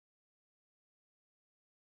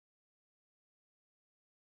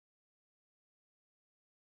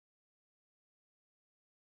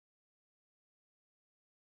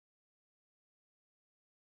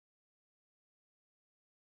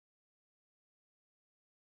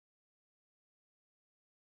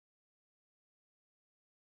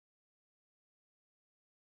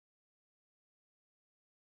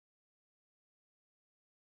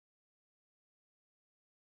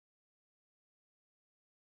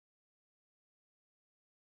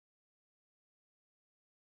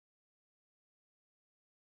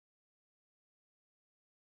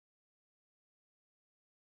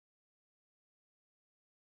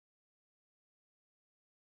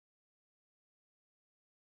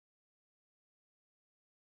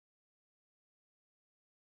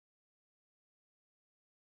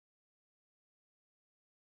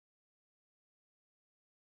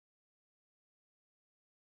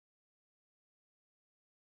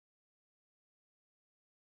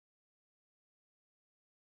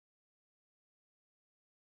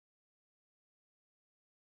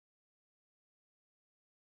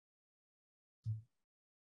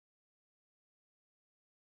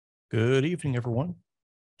Good evening, everyone.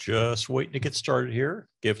 Just waiting to get started here.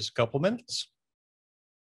 Give us a couple minutes.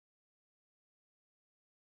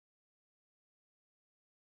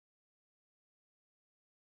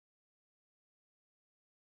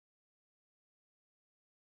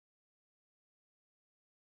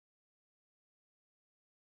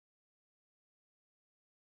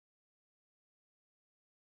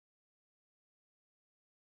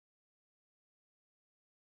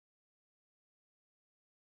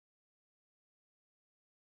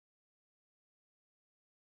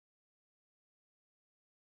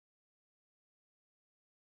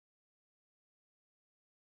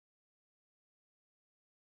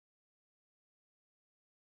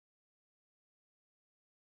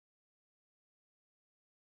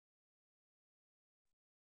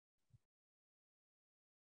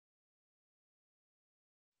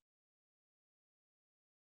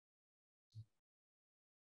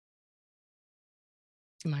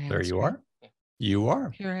 There you are. You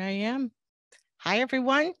are. Here I am. Hi,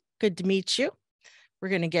 everyone. Good to meet you. We're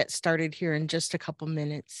going to get started here in just a couple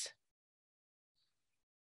minutes.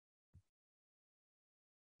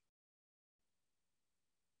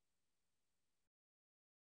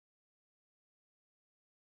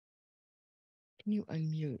 Can you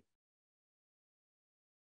unmute?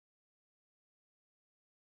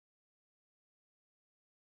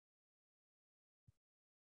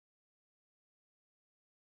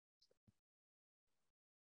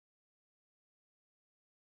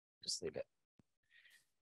 Just leave it.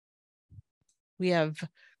 We have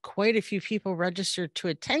quite a few people registered to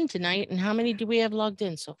attend tonight. And how many do we have logged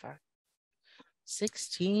in so far?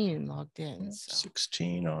 16 logged in. So.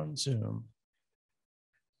 16 on Zoom.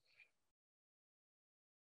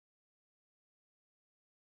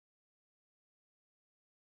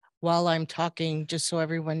 While I'm talking, just so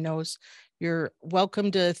everyone knows, you're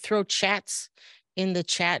welcome to throw chats in the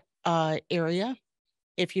chat area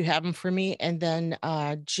if you have them for me. And then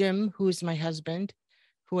Jim, who's my husband,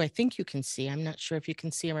 who I think you can see, I'm not sure if you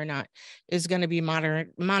can see him or not, is going to be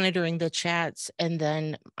monitoring the chats. And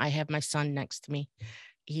then I have my son next to me.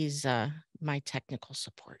 He's my technical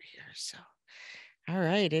support here. So, all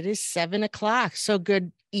right, it is 7 o'clock. So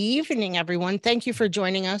good evening, everyone. Thank you for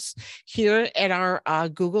joining us here at our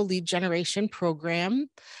Google Lead Generation program.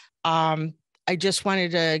 I just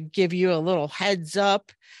wanted to give you a little heads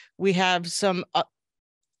up. We have some, oh,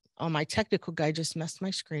 my technical guy just messed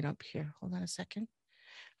my screen up here. Hold on a second.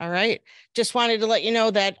 All right. Just wanted to let you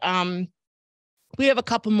know that we have a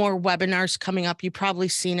couple more webinars coming up. You've probably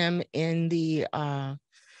seen them in the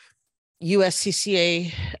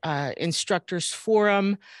USCCA Instructors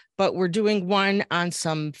Forum, but we're doing one on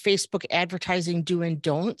some Facebook advertising do and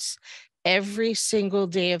don'ts. Every single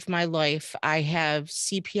day of my life, I have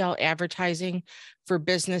CPL advertising for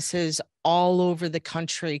businesses all over the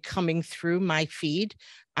country coming through my feed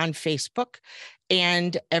on Facebook.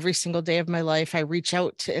 And every single day of my life, I reach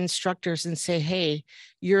out to instructors and say, hey,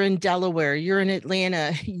 you're in Delaware, you're in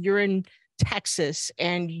Atlanta, you're in Texas,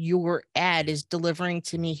 and your ad is delivering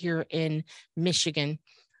to me here in Michigan.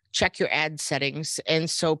 Check your ad settings. And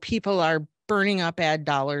so people are burning up ad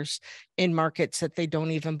dollars in markets that they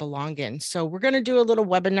don't even belong in. So we're going to do a little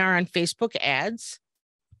webinar on Facebook ads.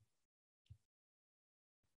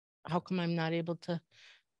 How come I'm not able to?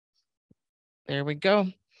 There we go.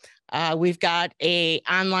 We've got an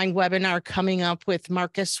online webinar coming up with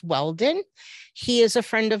Marcus Weldon. He is a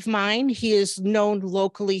friend of mine. He is known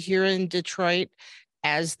locally here in Detroit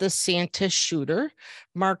as the Santa Shooter.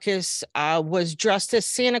 Marcus was dressed as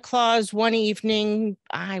Santa Claus one evening.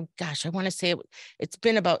 I want to say it's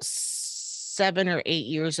been about 7 or 8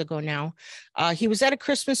 years ago now. He was at a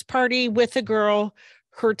Christmas party with a girl.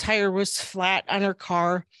 Her tire was flat on her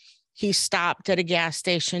car. He stopped at a gas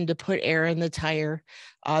station to put air in the tire.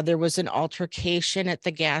 There was an altercation at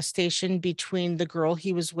the gas station between the girl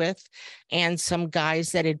he was with and some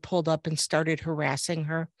guys that had pulled up and started harassing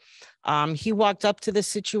her. He walked up to the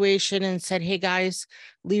situation and said, hey, guys,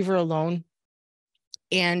 leave her alone.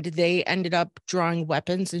 And they ended up drawing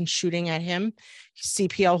weapons and shooting at him.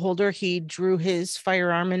 CPL holder, he drew his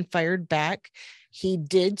firearm and fired back. He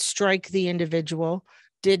did strike the individual,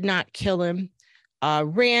 did not kill him.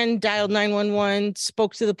 Ran, dialed 911,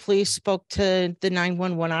 spoke to the police, spoke to the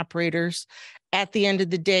 911 operators. At the end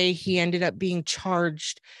of the day, he ended up being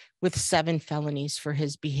charged with 7 felonies for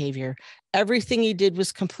his behavior. Everything he did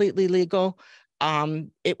was completely legal.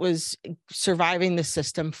 It was surviving the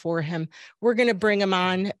system for him. We're going to bring him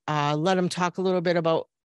on, let him talk a little bit about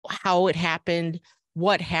how it happened,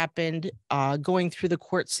 what happened, going through the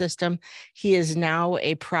court system. He is now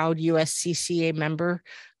a proud USCCA member.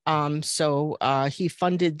 So he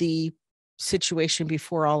funded the situation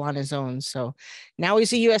before all on his own. So now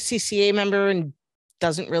he's a USCCA member and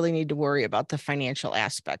doesn't really need to worry about the financial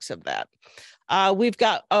aspects of that. We've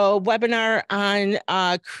got a webinar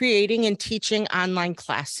on creating and teaching online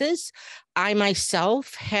classes. I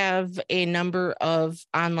myself have a number of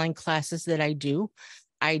online classes that I do.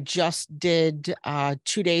 I just did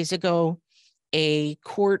 2 days ago a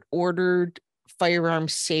court-ordered firearm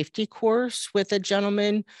safety course with a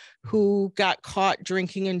gentleman who got caught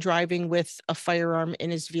drinking and driving with a firearm in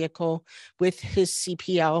his vehicle with his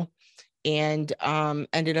CPL, and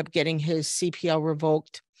ended up getting his CPL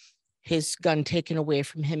revoked, his gun taken away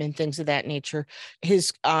from him, and things of that nature.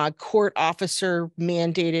 His court officer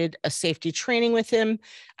mandated a safety training with him.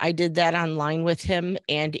 I did that online with him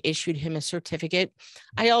and issued him a certificate.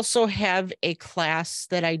 I also have a class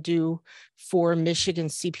that I do for Michigan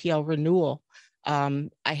CPL renewal. I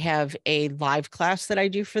have a live class that I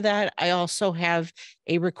do for that. I also have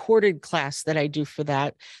a recorded class that I do for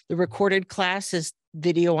that. The recorded class is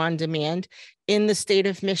video on demand. In the state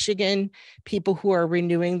of Michigan, people who are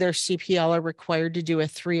renewing their CPL are required to do a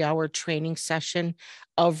 3-hour training session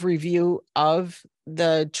of review of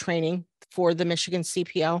the training for the Michigan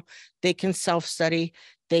CPL. They can self-study.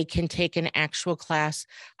 They can take an actual class.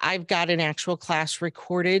 I've got an actual class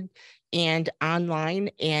recorded and online,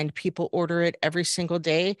 and people order it every single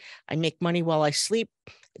day. I make money while I sleep.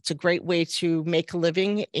 It's a great way to make a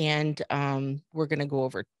living, and we're going to go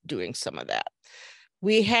over doing some of that.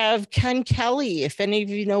 We have Ken Kelly. If any of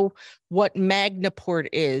you know what MagnaPort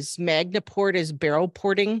is barrel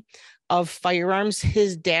porting of firearms.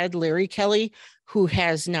 His dad, Larry Kelly, who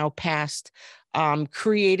has now passed,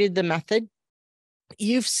 created the method.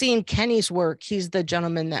 You've seen Kenny's work. He's the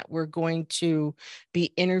gentleman that we're going to be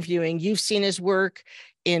interviewing. You've seen his work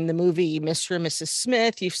in the movie Mr. and Mrs.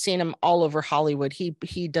 Smith. You've seen him all over Hollywood.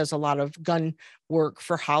 He does a lot of gun work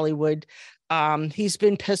for Hollywood. He's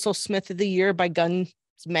been Pistol Smith of the Year by Gun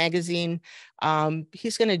Magazine.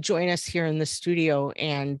 He's going to join us here in the studio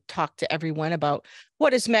and talk to everyone about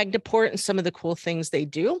what is MagnaPort and some of the cool things they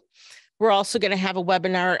do. We're also going to have a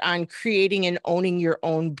webinar on creating and owning your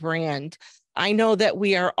own brand. I know that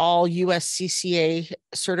we are all USCCA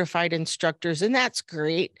certified instructors, and that's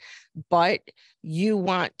great, but you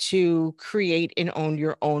want to create and own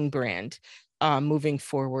your own brand moving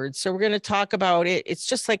forward. So we're going to talk about it. It's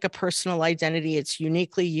just like a personal identity. It's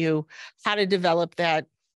uniquely you, how to develop that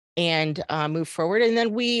and move forward. And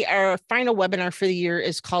then our final webinar for the year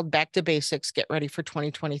is called Back to Basics, Get Ready for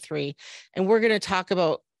 2023. And we're going to talk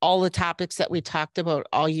about all the topics that we talked about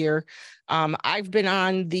all year. I've been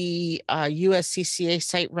on the USCCA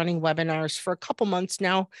site running webinars for a couple months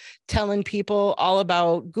now, telling people all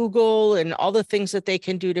about Google and all the things that they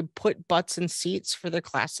can do to put butts in seats for their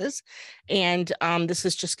classes. And this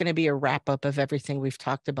is just going to be a wrap up of everything we've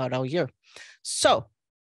talked about all year. So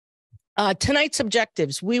tonight's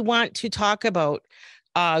objectives, we want to talk about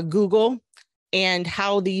Google and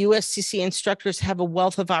how the USCCA instructors have a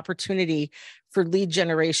wealth of opportunity for lead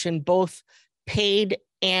generation, both paid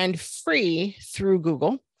and free through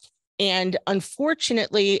Google. And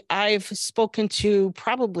unfortunately, I've spoken to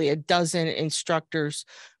probably a dozen instructors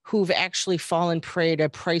who've actually fallen prey to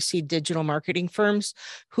pricey digital marketing firms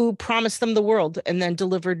who promised them the world and then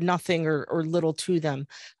delivered nothing or little to them.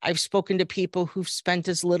 I've spoken to people who've spent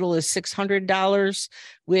as little as $600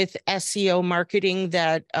 with SEO marketing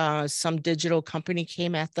that some digital company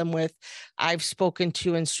came at them with. I've spoken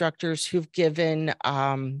to instructors who've given,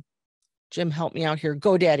 Jim, help me out here,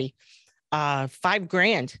 GoDaddy,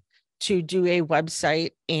 $5,000 to do a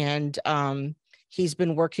website. And he's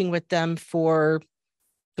been working with them for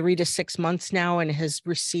 3 to 6 months now and has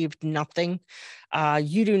received nothing.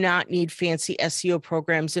 You do not need fancy SEO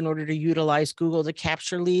programs in order to utilize Google to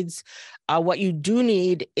capture leads. What you do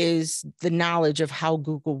need is the knowledge of how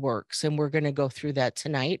Google works. And we're going to go through that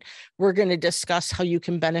tonight. We're going to discuss how you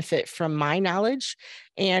can benefit from my knowledge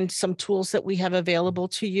and some tools that we have available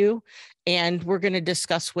to you. And we're going to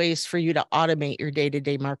discuss ways for you to automate your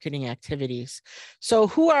day-to-day marketing activities. So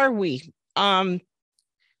who are we?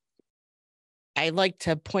 I like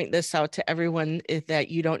to point this out to everyone, is that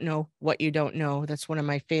you don't know what you don't know. That's one of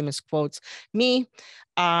my famous quotes. Me,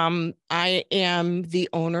 I am the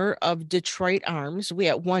owner of Detroit Arms. We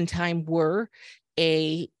at one time were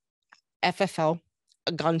a FFL,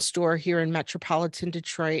 a gun store here in metropolitan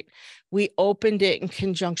Detroit. We opened it in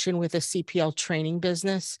conjunction with a CPL training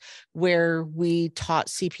business where we taught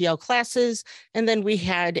CPL classes. And then we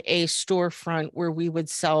had a storefront where we would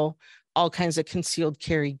sell all kinds of concealed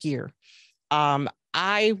carry gear.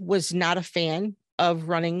 I was not a fan of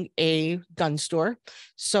running a gun store.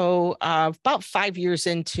 So about 5 years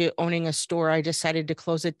into owning a store, I decided to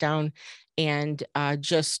close it down and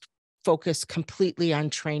just focus completely on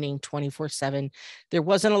training 24/7. There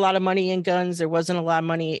wasn't a lot of money in guns. There wasn't a lot of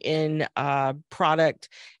money in product.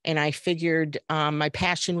 And I figured my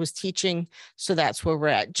passion was teaching. So that's where we're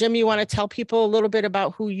at. Jim, you want to tell people a little bit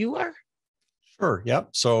about who you are? Sure. Yep.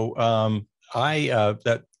 So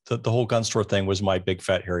the whole gun store thing was my big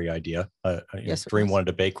fat hairy idea. Yes, Dream wanted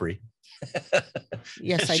a bakery.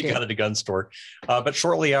 Yes, I she did. got at a gun store. But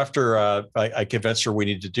shortly after I convinced her we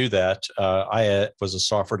needed to do that, I was a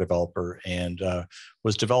software developer and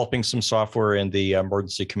was developing some software in the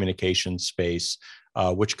emergency communication space,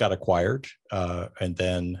 which got acquired and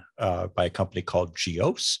then by a company called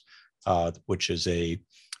GEOS, which is a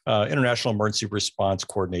International Emergency Response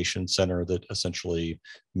Coordination Center that essentially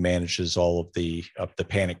manages all of the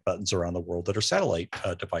panic buttons around the world that are satellite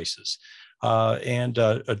devices. And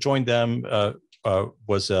joined them,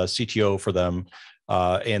 was a CTO for them.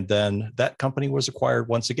 And then that company was acquired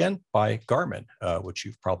once again by Garmin, which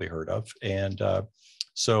you've probably heard of. And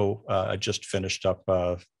so I just finished up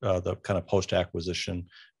the kind of post-acquisition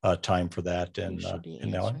time for that. And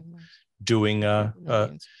now I'm doing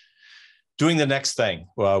the next thing,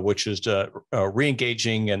 which is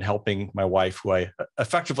re-engaging and helping my wife, who I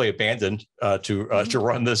effectively abandoned to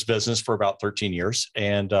run this business for about 13 years.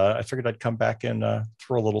 And I figured I'd come back and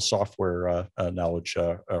throw a little software knowledge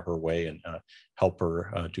her way and help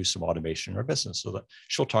her do some automation in her business. So that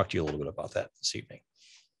she'll talk to you a little bit about that this evening.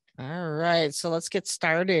 All right, so let's get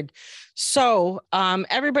started. So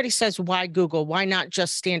everybody says, why Google? Why not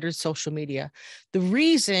just standard social media? The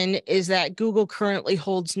reason is that Google currently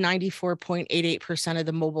holds 94.88% of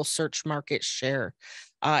the mobile search market share.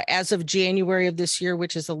 As of January of this year,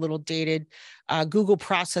 which is a little dated, Google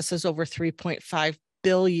processes over 3.5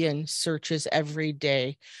 billion searches every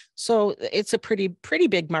day. So it's a pretty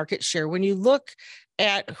big market share. When you look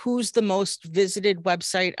at who's the most visited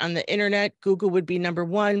website on the internet, Google would be number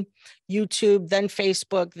one, YouTube, then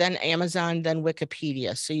Facebook, then Amazon, then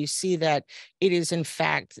Wikipedia. So you see that it is in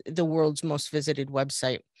fact the world's most visited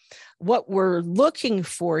website. What we're looking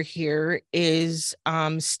for here is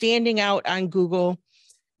standing out on Google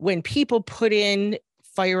when people put in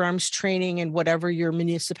firearms training and whatever your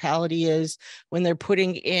municipality is, when they're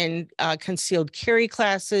putting in concealed carry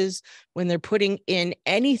classes, when they're putting in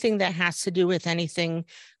anything that has to do with anything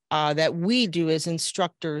that we do as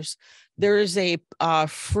instructors. There is a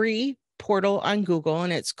free portal on Google,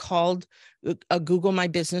 and it's called a Google My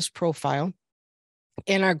Business Profile.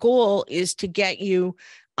 And our goal is to get you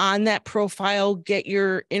on that profile, get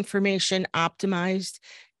your information optimized,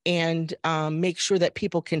 and make sure that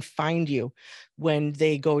people can find you when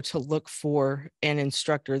they go to look for an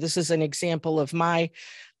instructor. This is an example of my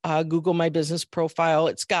Google My Business Profile.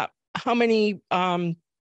 It's got how many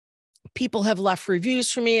people have left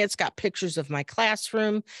reviews for me. It's got pictures of my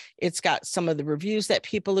classroom. It's got some of the reviews that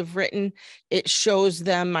people have written. It shows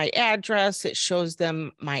them my address. It shows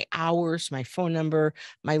them my hours, my phone number,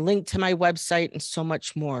 my link to my website, and so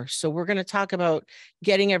much more. So we're going to talk about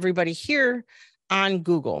getting everybody here on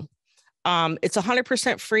Google. It's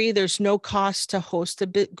 100% free. There's no cost to host a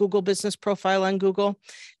Google business profile on Google.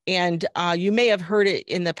 And you may have heard it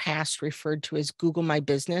in the past referred to as Google My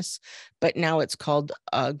Business, but now it's called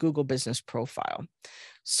Google Business Profile.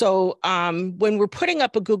 So when we're putting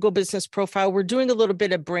up a Google Business Profile, we're doing a little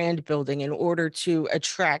bit of brand building in order to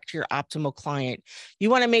attract your optimal client. You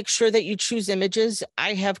want to make sure that you choose images.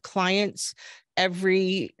 I have clients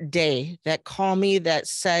every day that call me that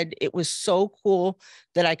said it was so cool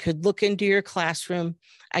that I could look into your classroom.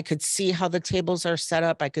 I could see how the tables are set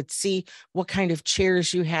up. I could see what kind of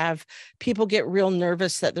chairs you have. People get real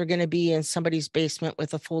nervous that they're going to be in somebody's basement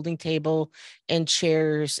with a folding table and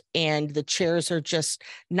chairs, and the chairs are just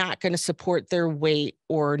not going to support their weight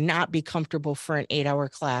or not be comfortable for an 8-hour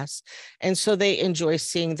class. And so they enjoy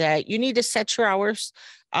seeing that. You need to set your hours.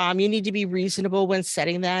 You need to be reasonable when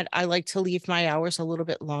setting that. I like to leave my hours a little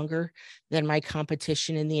bit longer than my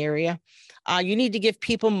competition in the area. You need to give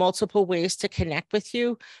people multiple ways to connect with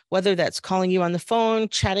you, whether that's calling you on the phone,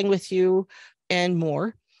 chatting with you, and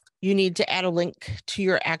more. You need to add a link to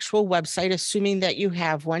your actual website, assuming that you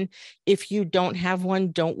have one. If you don't have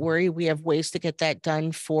one, don't worry. We have ways to get that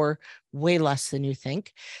done for way less than you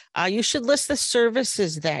think. You should list the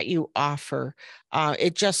services that you offer.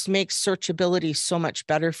 It just makes searchability so much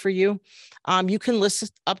better for you. You can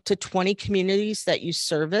list up to 20 communities that you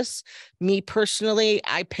service. Me personally,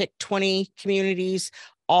 I picked 20 communities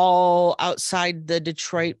all outside the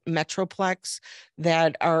Detroit Metroplex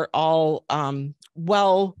that are all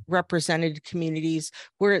well-represented communities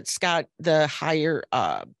where it's got the higher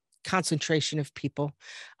concentration of people.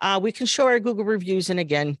 We can show our Google reviews and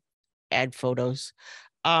again, add photos.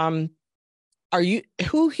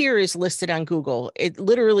 who here is listed on Google? It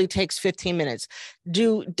literally takes 15 minutes.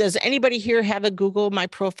 Does anybody here have a Google My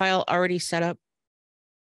Profile already set up?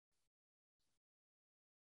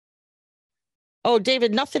 Oh,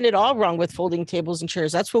 David, nothing at all wrong with folding tables and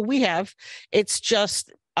chairs. That's what we have. It's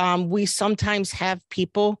just we sometimes have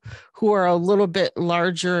people who are a little bit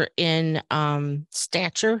larger in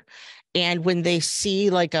stature. And when they see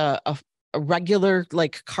like a regular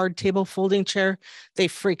like card table folding chair, they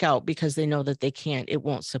freak out because they know that they can't, it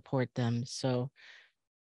won't support them. So,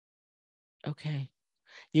 okay.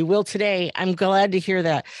 You will today. I'm glad to hear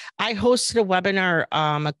that. I hosted a webinar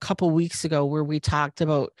a couple weeks ago where we talked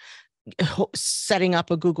about setting up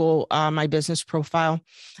a Google My Business Profile.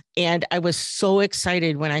 And I was so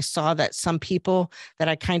excited when I saw that some people that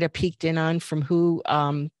I kind of peeked in on from who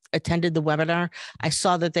attended the webinar, I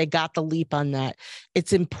saw that they got the leap on that.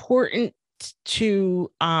 It's important to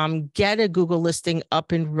get a Google listing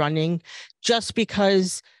up and running just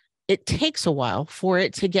because it takes a while for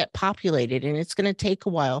it to get populated, and it's going to take a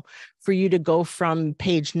while for you to go from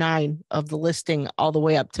page 9 of the listing all the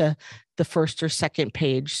way up to the first or second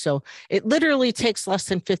page. So it literally takes less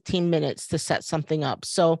than 15 minutes to set something up.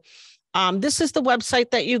 So this is the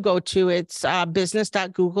website that you go to. It's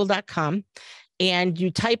business.google.com, and you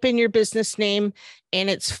type in your business name. And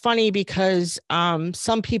it's funny because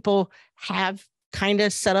some people have kind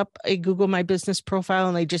of set up a Google My Business Profile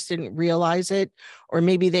and they just didn't realize it, or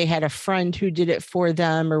maybe they had a friend who did it for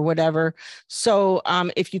them or whatever. So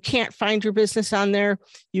if you can't find your business on there,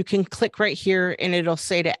 you can click right here and it'll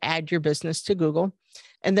say to add your business to Google.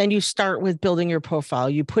 And then you start with building your profile.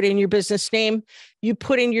 You put in your business name, you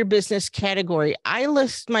put in your business category. I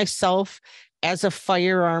list myself as a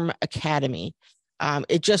firearm academy.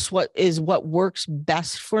 It just what works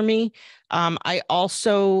best for me. I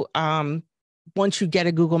also, once you get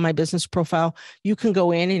a Google My Business Profile, you can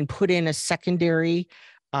go in and put in a secondary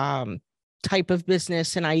type of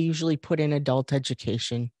business. And I usually put in adult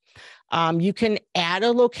education. You can add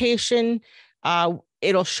a location.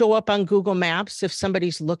 It'll show up on Google Maps if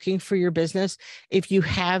somebody's looking for your business. If you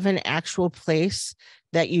have an actual place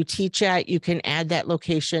that you teach at, you can add that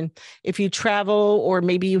location. If you travel, or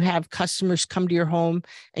maybe you have customers come to your home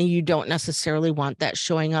and you don't necessarily want that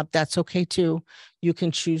showing up, that's okay too. You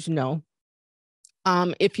can choose no.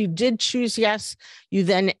 If you did choose yes, you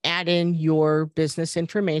then add in your business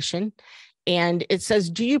information. And it says,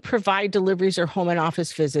 do you provide deliveries or home and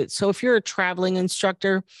office visits? So if you're a traveling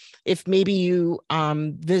instructor, if maybe you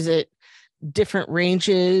visit different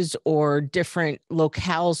ranges or different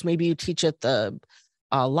locales, maybe you teach at the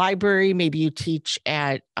library, maybe you teach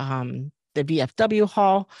at the VFW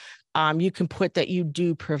hall, you can put that you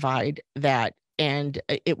do provide that, and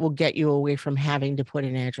it will get you away from having to put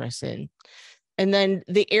an address in. And then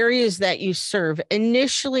the areas that you serve,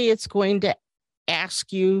 initially it's going to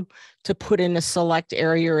ask you to put in a select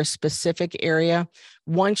area or a specific area.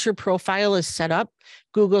 Once your profile is set up,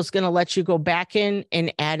 Google's going to let you go back in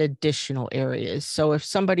and add additional areas. So if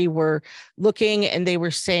somebody were looking and they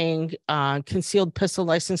were saying concealed pistol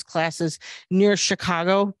license classes near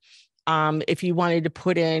Chicago, if you wanted to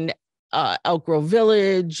put in Elk Grove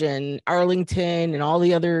Village and Arlington and all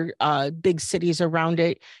the other big cities around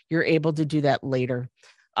it, you're able to do that later.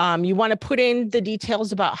 You want to put in the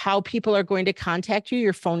details about how people are going to contact you,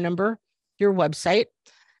 your phone number, your website,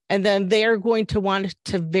 and then they're going to want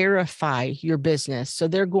to verify your business. So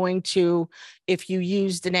they're going to, if you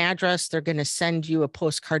used an address, they're going to send you a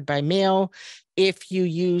postcard by mail. If you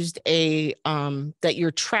used a, that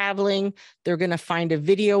you're traveling, they're going to find a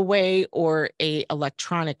video way or a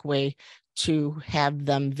electronic way to have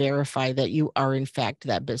them verify that you are in fact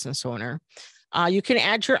that business owner. You can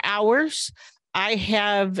add your hours. I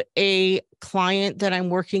have a client that I'm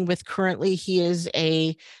working with currently. He is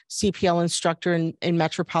a CPL instructor in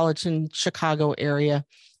metropolitan Chicago area.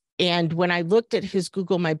 And when I looked at his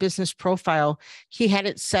Google My Business Profile, he had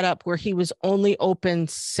it set up where he was only open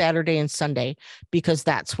Saturday and Sunday because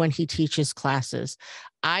that's when he teaches classes.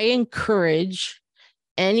 I encourage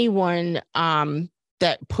anyone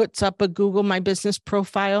that puts up a Google My Business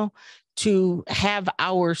Profile to have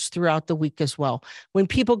hours throughout the week as well. When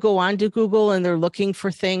people go on to Google and they're looking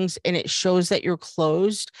for things and it shows that you're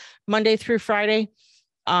closed Monday through Friday,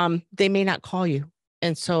 they may not call you.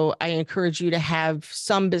 And so I encourage you to have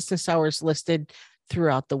some business hours listed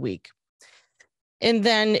throughout the week. And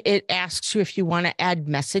then it asks you if you want to add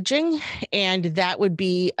messaging, and that would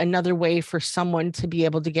be another way for someone to be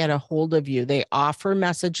able to get a hold of you. They offer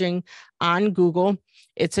messaging on Google.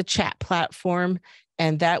 It's a chat platform.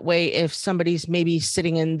 And that way, if somebody's maybe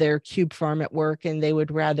sitting in their cube farm at work and they would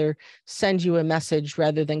rather send you a message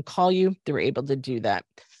rather than call you, they're able to do that.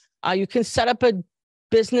 You can set up a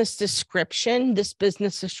business description. This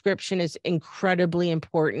business description is incredibly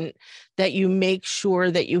important, that you make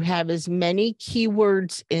sure that you have as many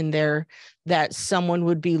keywords in there that someone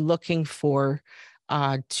would be looking for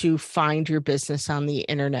to find your business on the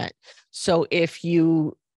internet. So if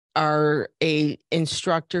you are a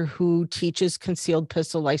instructor who teaches concealed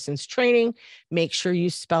pistol license training, make sure you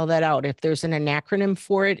spell that out. If there's an acronym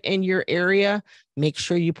for it in your area, make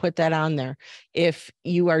sure you put that on there. If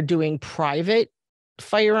you are doing private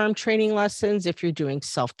firearm training lessons, if you're doing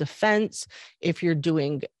self-defense, if you're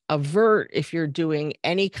doing avert, if you're doing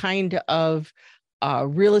any kind of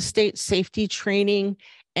real estate safety training,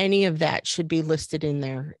 any of that should be listed in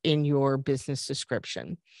there in your business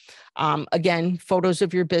description. Again, photos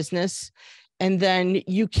of your business. And then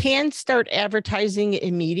you can start advertising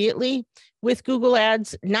immediately with Google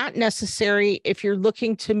Ads. Not necessary if you're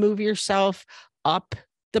looking to move yourself up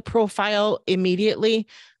the profile immediately.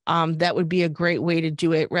 That would be a great way to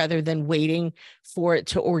do it rather than waiting for it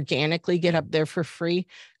to organically get up there for free.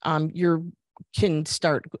 You can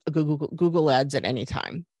start Google Ads at any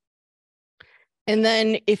time. And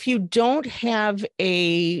then if you don't have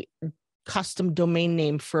a custom domain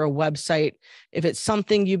name for a website, if it's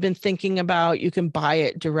something you've been thinking about, you can buy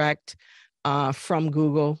it direct from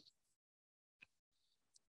Google.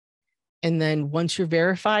 And then once you're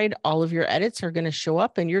verified, all of your edits are going to show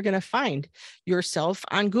up and you're going to find yourself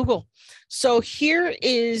on Google. So here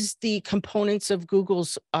is the components of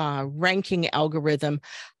Google's ranking algorithm,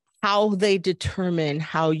 how they determine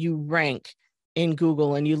how you rank in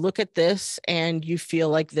Google. And you look at this and you feel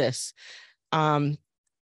like this.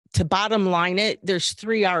 To bottom line it, there's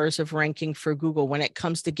 3 hours of ranking for Google when it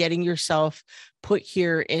comes to getting yourself put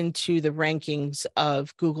here into the rankings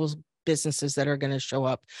of Google's businesses that are going to show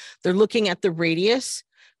up. They're looking at the radius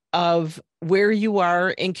of where you are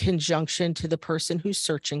in conjunction to the person who's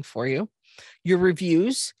searching for you, your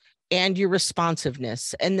reviews, and your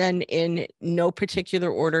responsiveness. And then in no particular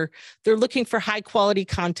order, they're looking for high quality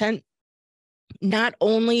content, not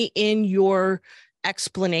only in your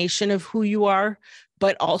explanation of who you are,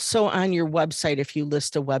 but also on your website. If you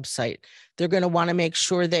list a website, they're going to want to make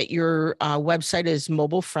sure that your website is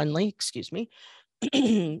mobile friendly. Excuse me.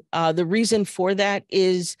 The reason for that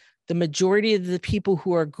is the majority of the people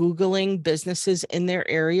who are Googling businesses in their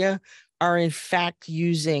area are in fact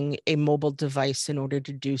using a mobile device in order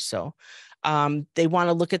to do so. They want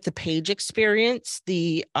to look at the page experience,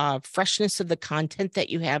 the freshness of the content that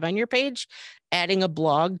you have on your page. Adding a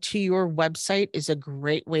blog to your website is a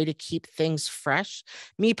great way to keep things fresh.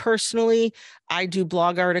 Me personally, I do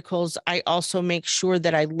blog articles. I also make sure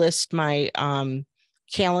that I list my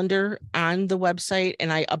calendar on the website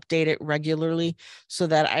and I update it regularly so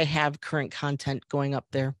that I have current content going up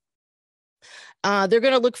there. They're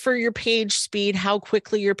going to look for your page speed, how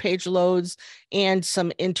quickly your page loads, and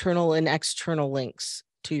some internal and external links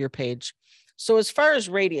to your page. So as far as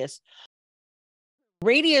radius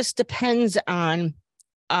depends on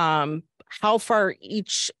how far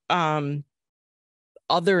each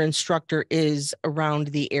other instructor is around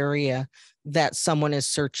the area that someone is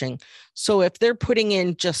searching. So if they're putting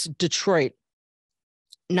in just Detroit,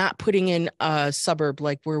 not putting in a suburb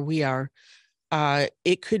like where we are,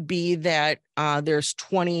 it could be that there's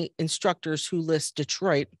 20 instructors who list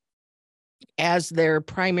Detroit as their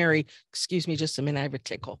primary. Excuse me just a minute, I have a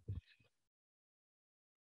tickle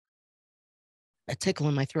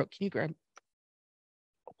in my throat. Can you grab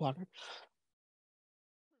water?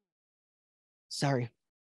 Sorry.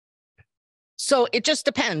 So it just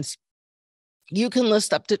depends. You can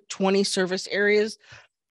list up to 20 service areas.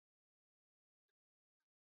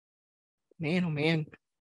 Man, oh man.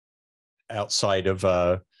 Outside of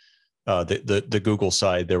the Google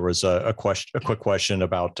side, there was a quick question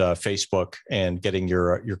about Facebook and getting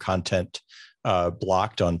your content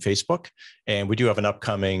blocked on Facebook. And we do have an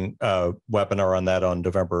upcoming webinar on that on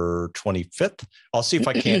November 25th. I'll see if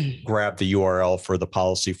I can't grab the URL for the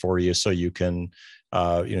policy for you so you can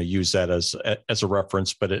use that as a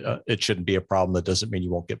reference, but it shouldn't be a problem. That doesn't mean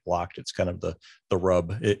you won't get blocked. It's kind of the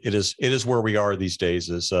rub. It is where we are these days,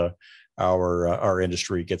 is our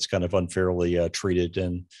industry gets kind of unfairly treated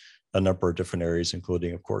in a number of different areas,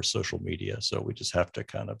 including, of course, social media. So we just have to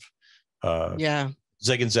kind of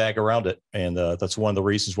zig and zag around it. And that's one of the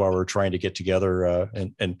reasons why we're trying to get together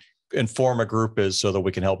and form a group, is so that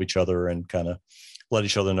we can help each other and kind of let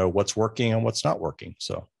each other know what's working and what's not working.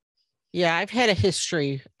 So. Yeah, I've had a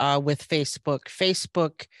history with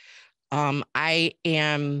Facebook. I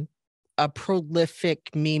am a prolific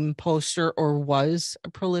meme poster, or was a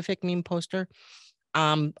prolific meme poster.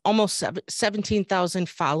 Almost 17,000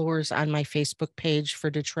 followers on my Facebook page for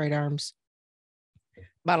Detroit Arms.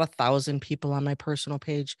 about 1,000 people on my personal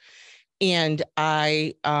page. And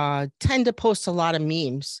I tend to post a lot of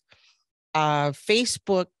memes.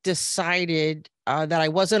 Facebook decided that I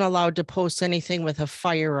wasn't allowed to post anything with a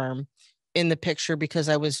firearm in the picture because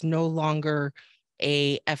I was no longer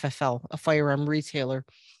a FFL, a firearm retailer.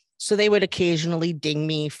 So they would occasionally ding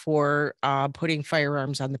me for putting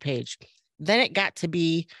firearms on the page. Then it got to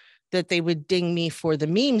be that they would ding me for the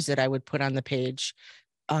memes that I would put on the page.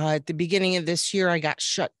 At the beginning of this year, I got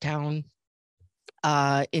shut down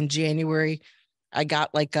in January. I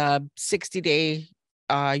got like a 60-day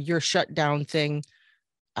you're shut down thing.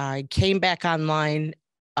 I came back online.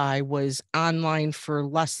 I was online for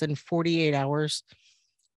less than 48 hours,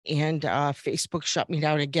 and Facebook shut me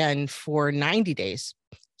down again for 90 days.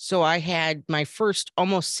 So I had my first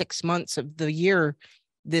almost 6 months of the year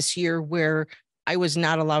this year where I was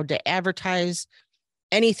not allowed to advertise.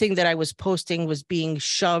 Anything that I was posting was being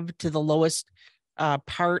shoved to the lowest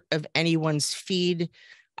part of anyone's feed.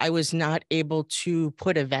 I was not able to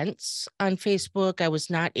put events on Facebook. I was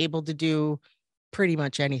not able to do pretty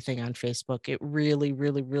much anything on Facebook. It really,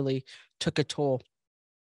 really, really took a toll.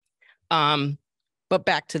 But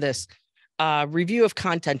back to this review of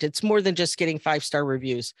content. It's more than just getting 5-star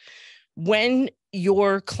reviews. When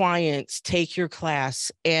your clients take your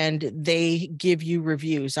class and they give you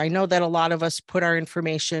reviews, I know that a lot of us put our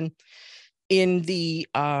information in the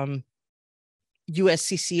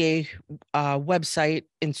USCCA website,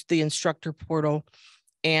 in the instructor portal,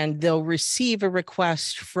 and they'll receive a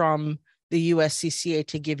request from the USCCA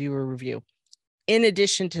to give you a review. In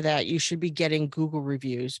addition to that, you should be getting Google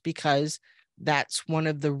reviews because that's one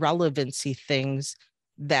of the relevancy things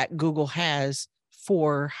that Google has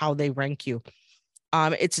for how they rank you.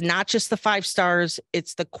 It's not just the 5 stars,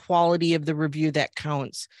 it's the quality of the review that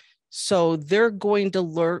counts. So they're going to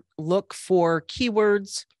look for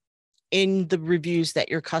keywords in the reviews that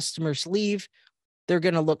your customers leave. They're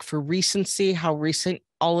going to look for recency, how recent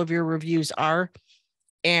all of your reviews are.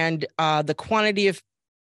 And the quantity of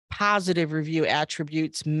positive review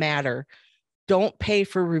attributes matter. Don't pay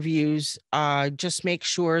for reviews. Just make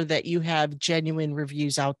sure that you have genuine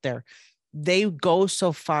reviews out there. They go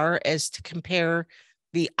so far as to compare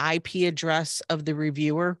the IP address of the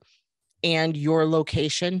reviewer and your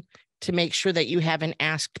location to make sure that you haven't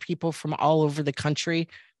asked people from all over the country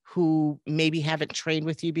who maybe haven't trained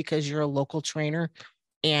with you because you're a local trainer,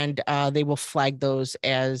 and they will flag those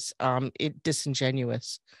as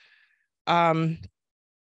disingenuous. Google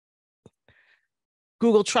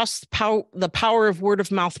trusts the power of word of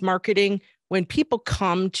mouth marketing. When people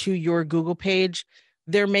come to your Google page,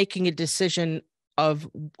 they're making a decision of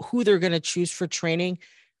who they're going to choose for training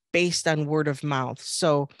based on word of mouth.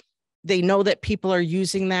 So they know that people are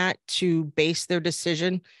using that to base their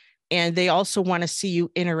decision. And they also want to see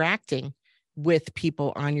you interacting with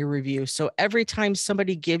people on your review. So every time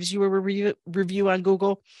somebody gives you a review on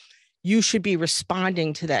Google, you should be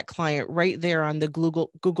responding to that client right there on the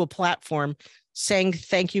Google platform, saying,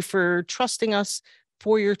 thank you for trusting us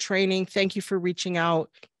for your training. Thank you for reaching out.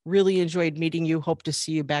 Really enjoyed meeting you. Hope to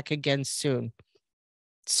see you back again soon.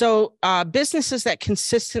 So businesses that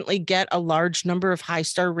consistently get a large number of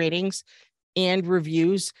 5-star ratings and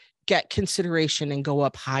reviews get consideration and go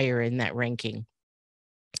up higher in that ranking.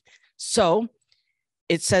 So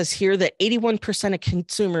it says here that 81% of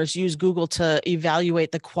consumers use Google to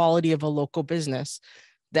evaluate the quality of a local business.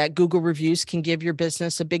 That Google reviews can give your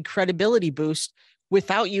business a big credibility boost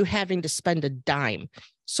without you having to spend a dime.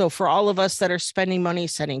 So for all of us that are spending money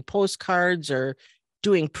sending postcards or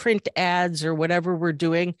doing print ads or whatever we're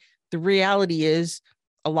doing, the reality is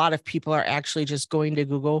a lot of people are actually just going to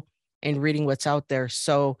Google and reading what's out there.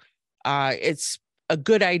 So it's a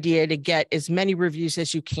good idea to get as many reviews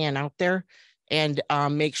as you can out there and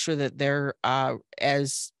make sure that they're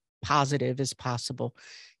as positive as possible.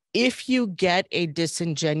 If you get a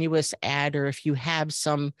disingenuous ad, or if you have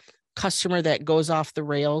some customer that goes off the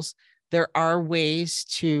rails, there are ways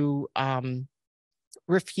to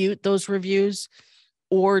refute those reviews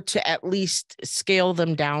or to at least scale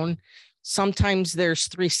them down. Sometimes there's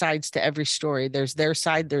 3 sides to every story. There's their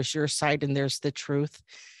side, there's your side, and there's the truth.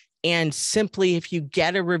 And simply, if you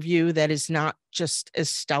get a review that is not just as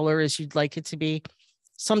stellar as you'd like it to be,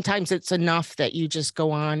 sometimes it's enough that you just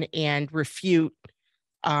go on and refute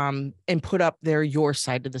and put up there your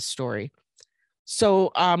side of the story.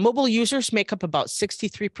 So mobile users make up about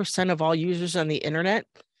 63% of all users on the internet.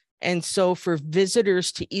 And so for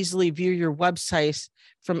visitors to easily view your website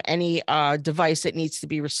from any device, it needs to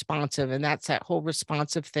be responsive. And that's that whole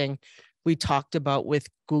responsive thing we talked about with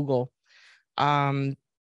Google.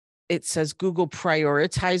 It says Google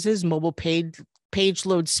prioritizes mobile page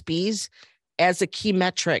load speeds as a key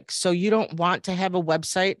metric. So you don't want to have a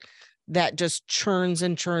website that just churns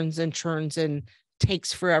and churns and churns and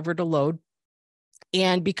takes forever to load.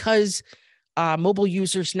 And because mobile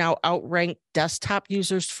users now outrank desktop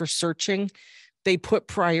users for searching, they put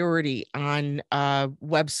priority on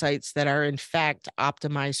websites that are in fact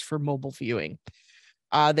optimized for mobile viewing.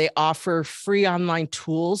 They offer free online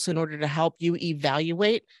tools in order to help you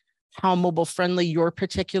evaluate how mobile friendly your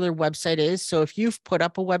particular website is. So if you've put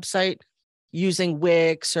up a website using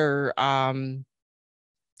Wix or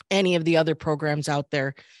any of the other programs out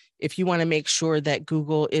there, if you want to make sure that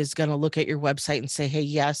Google is going to look at your website and say, hey,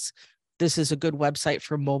 yes, this is a good website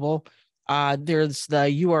for mobile, there's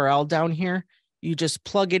the URL down here. You just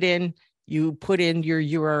plug it in, you put in your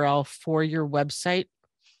URL for your website.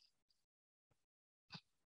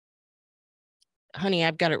 Honey,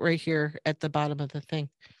 I've got it right here at the bottom of the thing.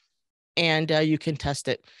 And you can test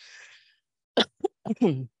it.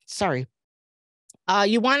 Sorry.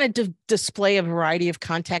 You want to display a variety of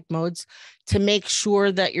contact modes to make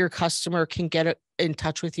sure that your customer can get in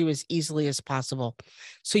touch with you as easily as possible.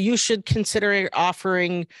 So you should consider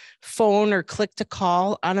offering phone or click to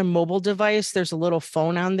call on a mobile device. There's a little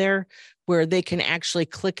phone on there where they can actually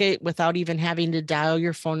click it without even having to dial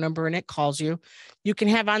your phone number and it calls you. You can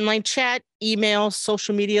have online chat, email,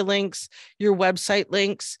 social media links, your website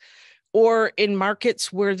links, or in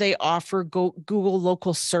markets where they offer Google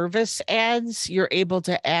local service ads, you're able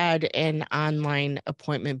to add an online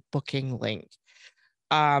appointment booking link.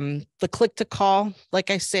 The click to call, like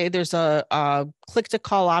I say, there's a click to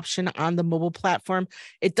call option on the mobile platform.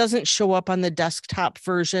 It doesn't show up on the desktop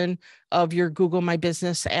version of your Google My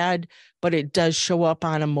Business ad, but it does show up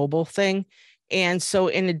on a mobile thing. And so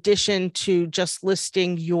in addition to just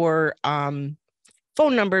listing your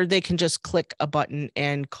phone number, they can just click a button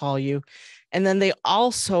and call you. And then they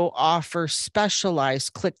also offer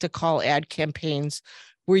specialized click to call ad campaigns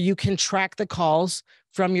where you can track the calls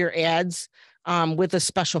from your ads with a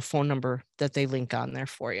special phone number that they link on there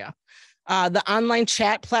for you. The online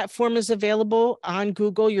chat platform is available on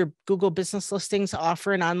Google. Your Google business listings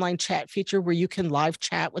offer an online chat feature where you can live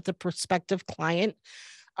chat with a prospective client.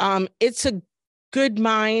 It's a good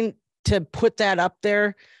mind to put that up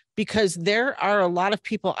there because there are a lot of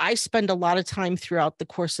people. I spend a lot of time throughout the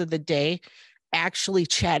course of the day actually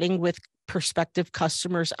chatting with prospective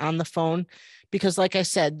customers on the phone because, like I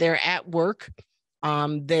said, they're at work.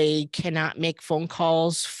 They cannot make phone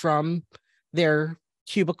calls from their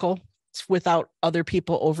cubicle without other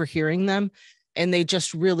people overhearing them. And they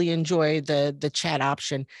just really enjoy the chat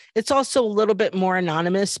option. It's also a little bit more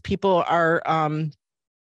anonymous. People are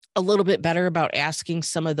a little bit better about asking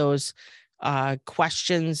some of those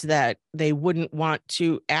questions that they wouldn't want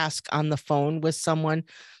to ask on the phone with someone.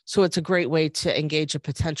 So it's a great way to engage a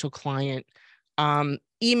potential client.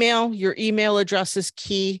 Email, your email address is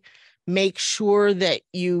key. Make sure that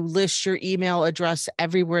you list your email address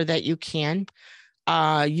everywhere that you can.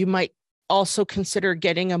 You might also consider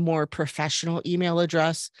getting a more professional email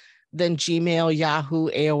address than Gmail, Yahoo,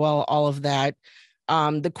 AOL, all of that.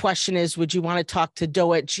 The question is, would you want to talk to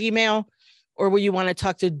Doe at Gmail or would you want to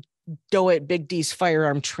talk to Doe at Big D's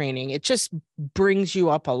Firearm Training? It just brings you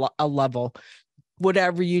up a level.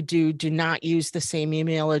 Whatever you do, do not use the same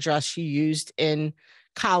email address you used in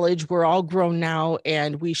college. We're all grown now,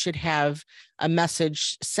 and we should have a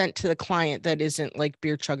message sent to the client that isn't like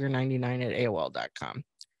beerchugger99@AOL.com.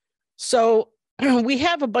 So we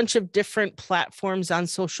have a bunch of different platforms on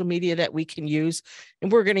social media that we can use,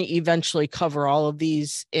 and we're going to eventually cover all of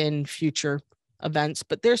these in future events.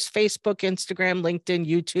 But there's Facebook, Instagram, LinkedIn,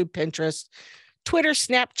 YouTube, Pinterest, Twitter,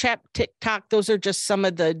 Snapchat, TikTok. Those are just some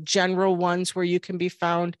of the general ones where you can be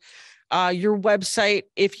found. Your website,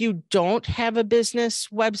 if you don't have a business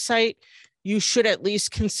website, you should at least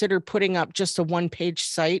consider putting up just a one-page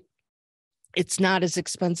site. It's not as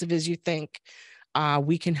expensive as you think.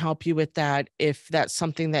 We can help you with that if that's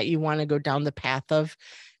something that you want to go down the path of.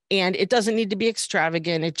 And it doesn't need to be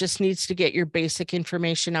extravagant. It just needs to get your basic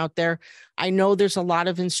information out there. I know there's a lot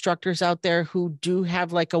of instructors out there who do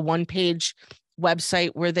have like a one-page website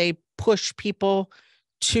where they push people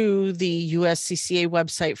to the USCCA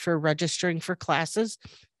website for registering for classes,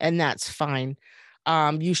 and that's fine.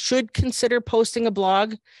 You should consider posting a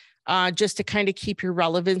blog just to kind of keep your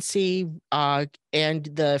relevancy and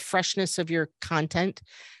the freshness of your content.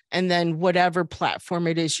 And then whatever platform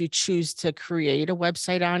it is you choose to create a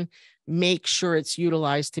website on, make sure it's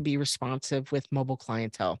utilized to be responsive with mobile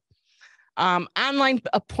clientele. Online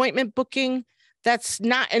appointment booking, that's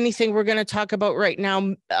not anything we're going to talk about right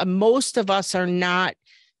now. Most of us are not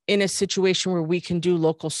in a situation where we can do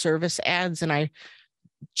local service ads, and I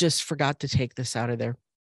just forgot to take this out of there.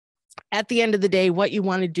 At the end of the day, what you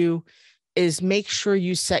want to do is make sure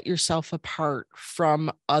you set yourself apart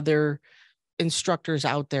from other instructors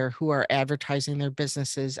out there who are advertising their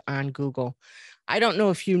businesses on Google. I don't know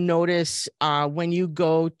if you notice when you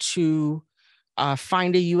go to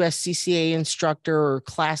find a USCCA instructor or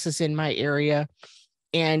classes in my area,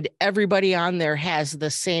 and everybody on there has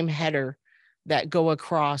the same header that go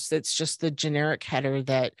across. It's just the generic header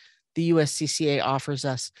that the USCCA offers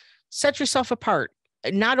us. Set yourself apart,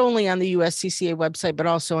 not only on the USCCA website, but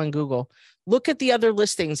also on Google. Look at the other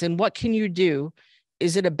listings and what can you do?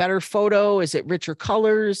 Is it a better photo? Is it richer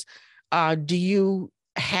colors? Do you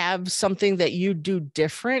have something that you do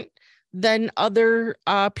different than other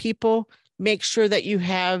people? Make sure that you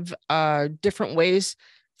have different ways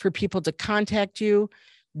for people to contact you.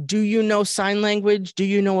 Do you know sign language? Do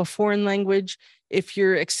you know a foreign language? If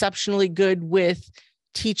you're exceptionally good with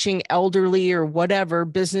teaching elderly or whatever,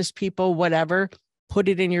 business people, whatever, put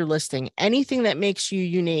it in your listing. Anything that makes you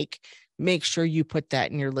unique, make sure you put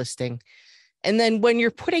that in your listing. And then when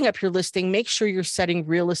you're putting up your listing, make sure you're setting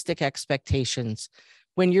realistic expectations.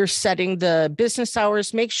 When you're setting the business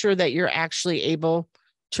hours, make sure that you're actually able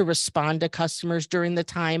to respond to customers during the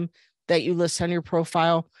time that you list on your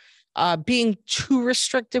profile. Being too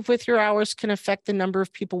restrictive with your hours can affect the number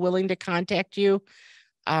of people willing to contact you.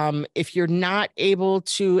 If you're not able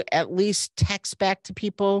to at least text back to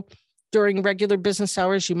people during regular business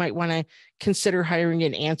hours, you might want to consider hiring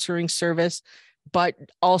an answering service. But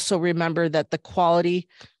also remember that the quality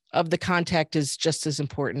of the contact is just as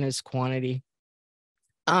important as quantity.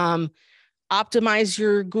 Optimize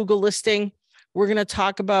your Google listing. We're going to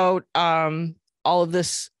talk about all of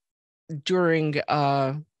this during,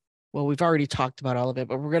 well, we've already talked about all of it,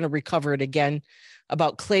 but we're going to recover it again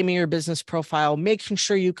about claiming your business profile, making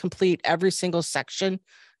sure you complete every single section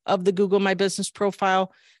of the Google My Business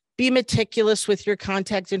profile. Be meticulous with your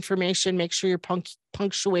contact information. Make sure your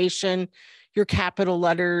punctuation, your capital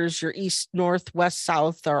letters, your east, north, west,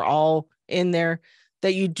 south are all in there,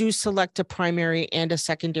 that you do select a primary and a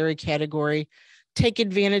secondary category. Take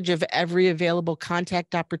advantage of every available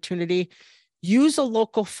contact opportunity. Use a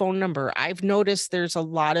local phone number. I've noticed there's a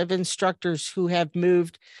lot of instructors who have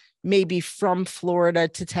moved maybe from Florida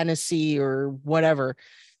to Tennessee or whatever,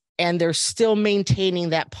 and they're still maintaining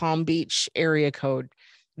that Palm Beach area code.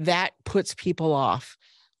 That puts people off.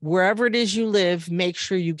 Wherever it is you live, make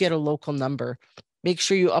sure you get a local number. Make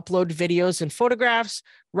sure you upload videos and photographs,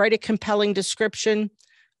 write a compelling description,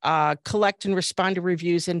 collect and respond to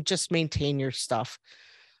reviews, and just maintain your stuff.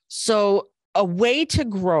 So a way to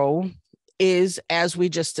grow is, as we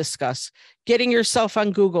just discussed, getting yourself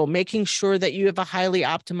on Google, making sure that you have a highly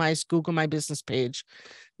optimized Google My Business page.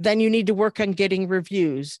 Then you need to work on getting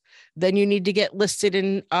reviews. Then you need to get listed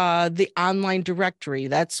in the online directory.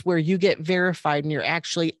 That's where you get verified and you're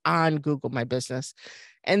actually on Google My Business.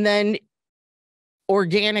 And then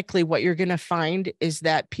organically, what you're going to find is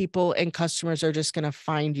that people and customers are just going to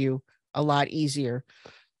find you a lot easier.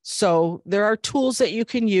 So there are tools that you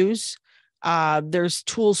can use. There's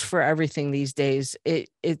tools for everything these days.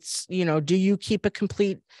 It's, do you keep a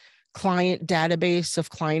complete client database of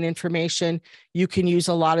client information? You can use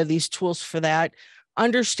a lot of these tools for that.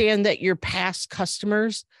 Understand that your past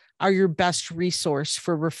customers are your best resource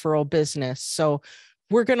for referral business. So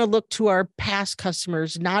we're going to look to our past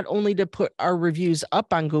customers, not only to put our reviews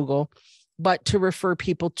up on Google, but to refer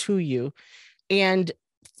people to you. And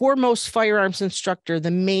for most firearms instructor,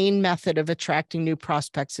 the main method of attracting new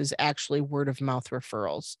prospects is actually word of mouth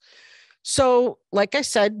referrals. So, like I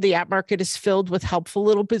said, the app market is filled with helpful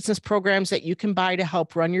little business programs that you can buy to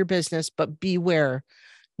help run your business, but beware,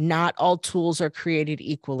 not all tools are created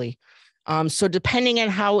equally. So depending on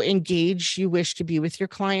how engaged you wish to be with your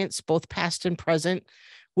clients, both past and present,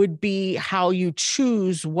 would be how you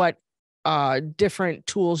choose what different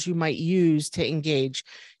tools you might use to engage.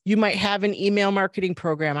 You might have an email marketing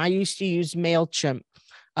program. I used to use MailChimp.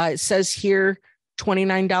 It says here,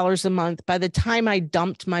 $29 a month. By the time I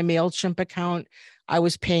dumped my MailChimp account, I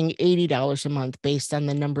was paying $80 a month based on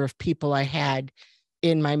the number of people I had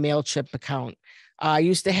in my MailChimp account. I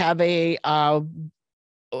used to have a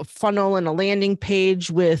funnel and a landing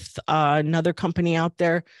page with another company out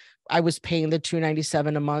there. I was paying the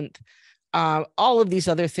 $297 a month. All of these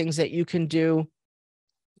other things that you can do,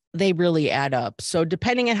 they really add up. So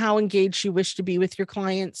depending on how engaged you wish to be with your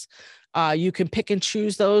clients, you can pick and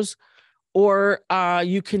choose those, or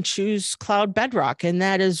you can choose Cloud Bedrock. And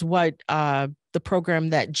that is what the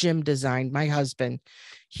program that Jim designed, my husband.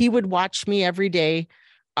 He would watch me every day,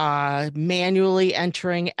 manually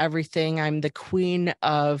entering everything. I'm the queen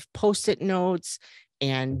of Post-it notes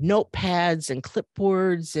and notepads and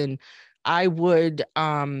clipboards. And I would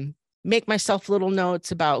make myself little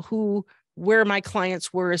notes about where my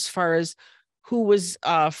clients were as far as who was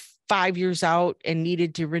 5 years out and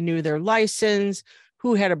needed to renew their license,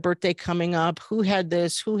 who had a birthday coming up, who had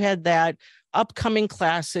this, who had that, upcoming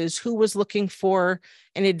classes, who was looking for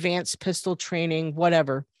an advanced pistol training,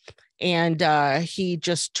 whatever. And he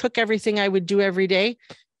just took everything I would do every day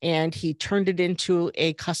and he turned it into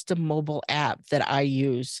a custom mobile app that I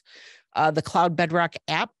use. The Cloud Bedrock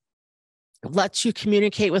app lets you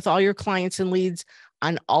communicate with all your clients and leads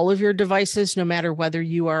on all of your devices, no matter whether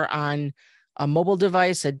you are on a mobile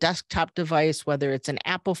device, a desktop device, whether it's an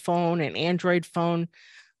Apple phone, an Android phone.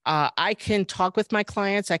 I can talk with my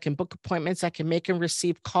clients. I can book appointments. I can make and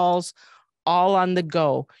receive calls all on the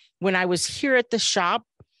go. When I was here at the shop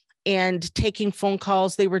and taking phone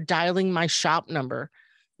calls, they were dialing my shop number.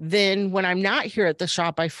 Then when I'm not here at the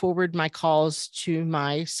shop, I forward my calls to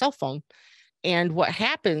my cell phone. And what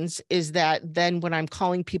happens is that then when I'm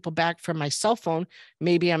calling people back from my cell phone,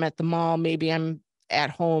 maybe I'm at the mall, maybe I'm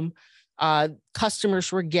at home,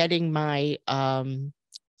 customers were getting my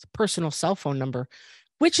personal cell phone number,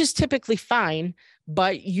 which is typically fine,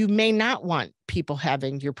 but you may not want people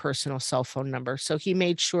having your personal cell phone number. So he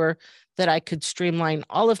made sure that I could streamline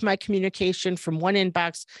all of my communication from one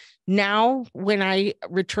inbox. Now, when I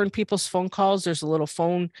return people's phone calls, there's a little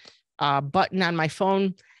phone button on my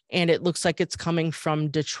phone, and it looks like it's coming from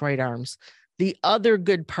Detroit Arms. The other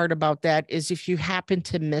good part about that is if you happen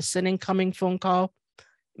to miss an incoming phone call,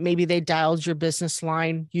 maybe they dialed your business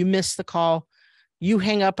line, you missed the call, you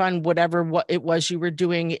hang up on what it was you were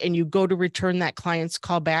doing, and you go to return that client's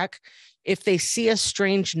call back. If they see a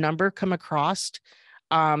strange number come across,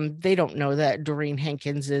 they don't know that Doreen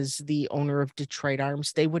Hankins is the owner of Detroit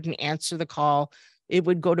Arms. They wouldn't answer the call. It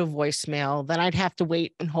would go to voicemail. Then I'd have to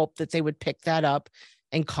wait and hope that they would pick that up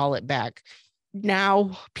and call it back.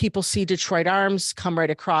 Now people see Detroit Arms, come right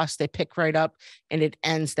across, they pick right up, and it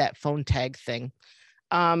ends that phone tag thing.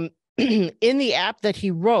 In the app that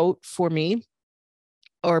he wrote for me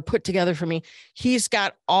or put together for me, he's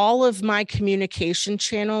got all of my communication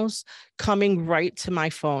channels coming right to my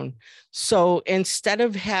phone. So instead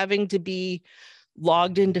of having to be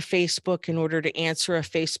logged into Facebook in order to answer a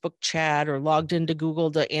Facebook chat, or logged into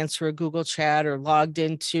Google to answer a Google chat, or logged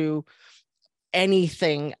into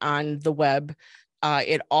anything on the web,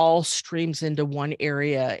 it all streams into one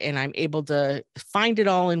area and I'm able to find it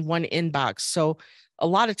all in one inbox. So a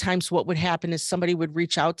lot of times what would happen is somebody would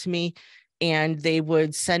reach out to me and they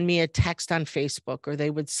would send me a text on Facebook, or they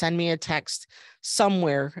would send me a text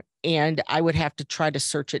somewhere and I would have to try to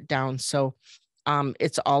search it down. So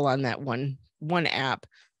it's all on that one app.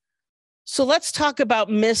 So let's talk about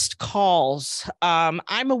missed calls. I'm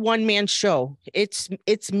a one-man show.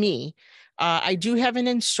 It's me. I do have an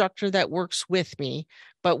instructor that works with me,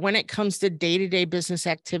 but when it comes to day-to-day business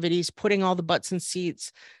activities, putting all the butts in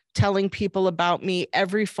seats, telling people about me,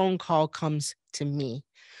 every phone call comes to me.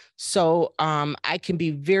 So I can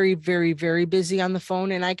be very, very, very busy on the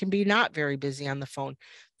phone, and I can be not very busy on the phone.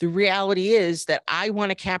 The reality is that I want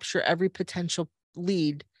to capture every potential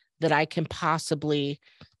lead that I can possibly.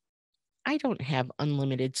 I don't have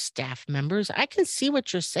unlimited staff members. I can see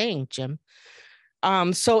what you're saying, Jim.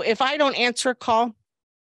 So if I don't answer a call,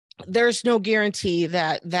 there's no guarantee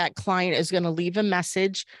that that client is going to leave a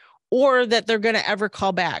message or that they're going to ever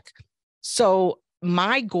call back. So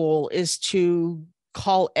my goal is to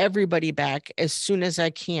call everybody back as soon as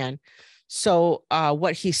I can. So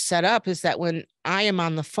what he set up is that when I am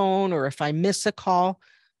on the phone, or if I miss a call,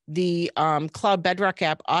 the Cloud Bedrock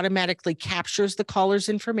app automatically captures the caller's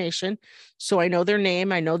information. So I know their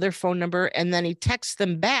name, I know their phone number, and then he texts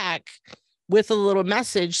them back with a little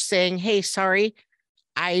message saying, hey, sorry,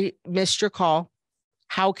 I missed your call.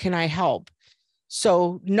 How can I help?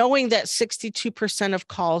 So knowing that 62% of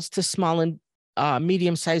calls to small and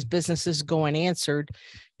medium-sized businesses go unanswered,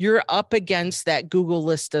 you're up against that Google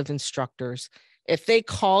list of instructors. If they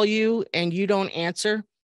call you and you don't answer,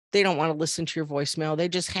 they don't want to listen to your voicemail. They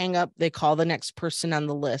just hang up. They call the next person on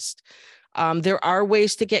the list. There are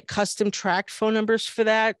ways to get custom tracked phone numbers for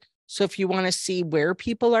that. So if you want to see where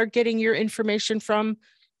people are getting your information from,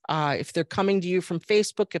 if they're coming to you from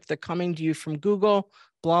Facebook, if they're coming to you from Google,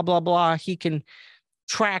 blah, blah, blah, he can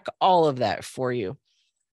track all of that for you.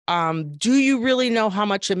 Do you really know how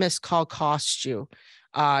much a missed call costs you?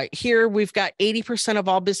 Here we've got 80% of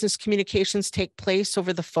all business communications take place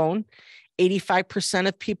over the phone. 85%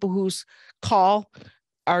 of people whose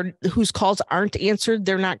calls aren't answered,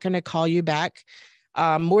 they're not going to call you back.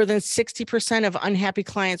 More than 60% of unhappy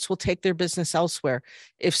clients will take their business elsewhere.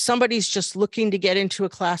 If somebody's just looking to get into a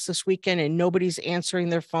class this weekend and nobody's answering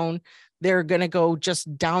their phone, They're going to go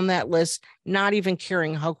just down that list, not even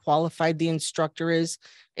caring how qualified the instructor is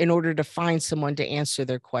in order to find someone to answer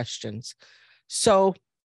their questions. So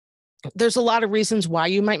there's a lot of reasons why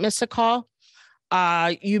you might miss a call.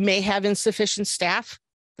 You may have insufficient staff.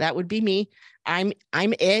 That would be me. I'm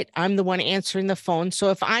the one answering the phone.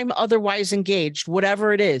 So if I'm otherwise engaged,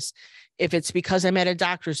 whatever it is, if it's because I'm at a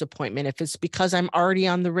doctor's appointment, if it's because I'm already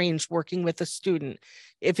on the range working with a student,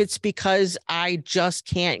 if it's because I just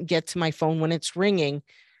can't get to my phone when it's ringing,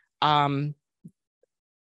 they're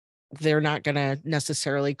not going to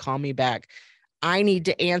necessarily call me back. I need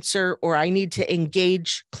to answer, or I need to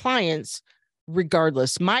engage clients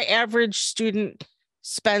regardless. My average student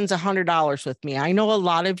spends $100 with me. I know a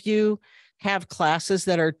lot of you have classes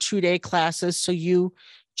that are 2-day classes, so you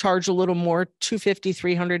charge a little more, $250,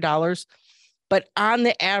 $300. But on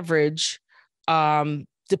the average,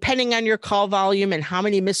 depending on your call volume and how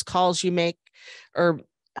many missed calls you make, or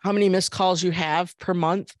how many missed calls you have per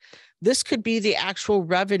month, this could be the actual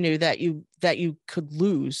revenue that you could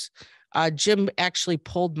lose. Jim actually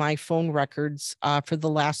pulled my phone records for the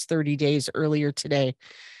last 30 days earlier today.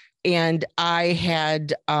 And I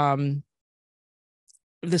had,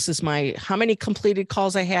 this is how many completed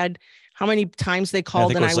calls I had, how many times they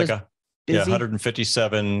called, and I was busy.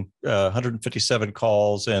 157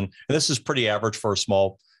 calls. And this is pretty average for a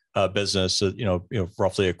small business.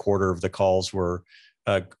 Roughly a quarter of the calls were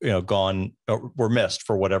gone, were missed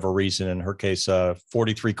for whatever reason. In her case,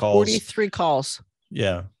 43 calls. 43 calls.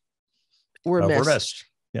 Yeah. Were missed.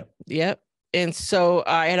 Yep. Yep. And so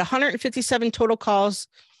I had 157 total calls.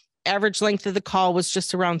 Average length of the call was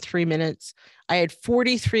just around 3 minutes. I had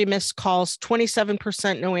 43 missed calls,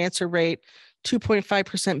 27% no answer rate,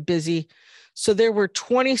 2.5% busy. So there were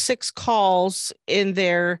 26 calls in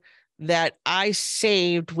there that I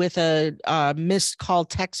saved with a missed call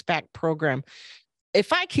text back program.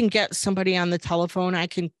 If I can get somebody on the telephone, I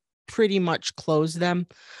can pretty much close them.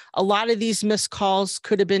 A lot of these missed calls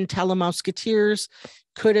could have been telemusketeers,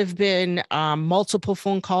 could have been multiple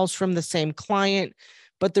phone calls from the same client.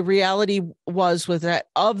 But the reality was that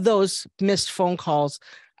of those missed phone calls,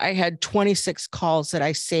 I had 26 calls that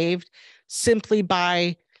I saved simply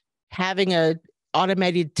by having a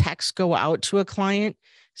automated text go out to a client,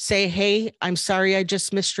 say, hey, I'm sorry, I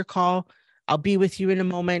just missed your call. I'll be with you in a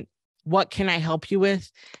moment. What can I help you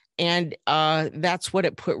with? And that's what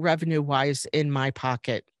it put revenue-wise in my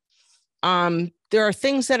pocket. There are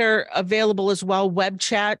things that are available as well. Web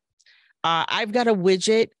chat. I've got a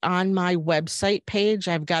widget on my website page.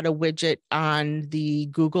 I've got a widget on the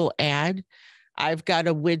Google ad. I've got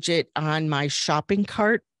a widget on my shopping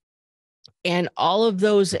cart. And all of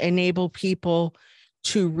those enable people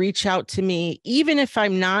to reach out to me, even if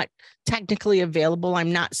I'm not technically available.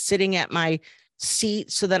 I'm not sitting at my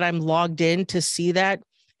seat so that I'm logged in to see that.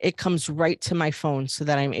 It comes right to my phone so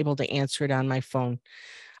that I'm able to answer it on my phone.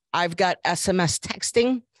 I've got SMS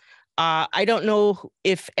texting. I don't know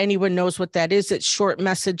if anyone knows what that is. It's short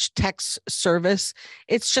message text service.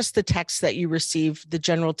 It's just the text that you receive, the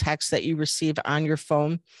general text that you receive on your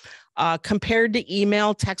phone. Compared to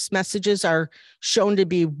email, text messages are shown to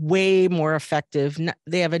be way more effective.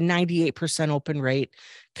 They have a 98% open rate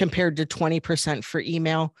compared to 20% for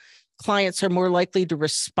email. Clients are more likely to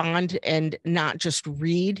respond and not just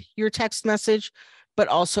read your text message, but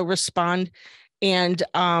also respond. And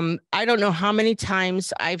I don't know how many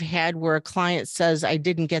times I've had where a client says, I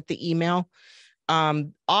didn't get the email.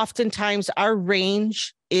 Oftentimes our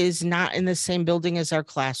range is not in the same building as our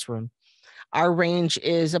classroom. Our range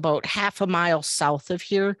is about half a mile south of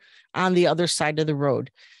here on the other side of the road.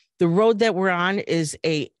 The road that we're on is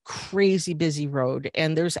a crazy busy road,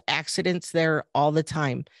 and there's accidents there all the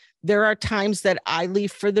time. There are times that I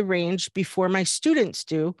leave for the range before my students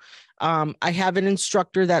do. I have an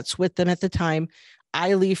instructor that's with them at the time.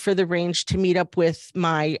 I leave for the range to meet up with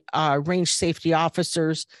my range safety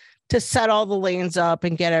officers to set all the lanes up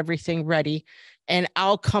and get everything ready. And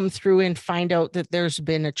I'll come through and find out that there's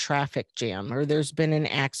been a traffic jam or there's been an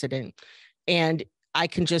accident. And I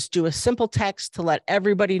can just do a simple text to let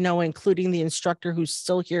everybody know, including the instructor who's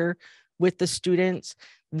still here with the students,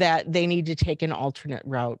 that they need to take an alternate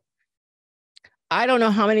route. I don't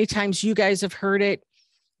know how many times you guys have heard it,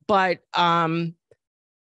 but I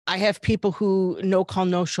have people who no call,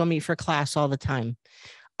 no show me for class all the time.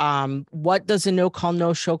 What does a no call,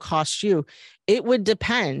 no show cost you? It would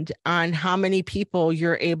depend on how many people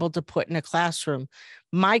you're able to put in a classroom.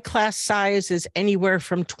 My class size is anywhere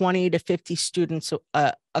from 20 to 50 students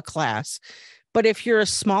a class. But if you're a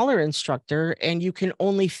smaller instructor and you can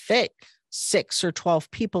only fit 6 or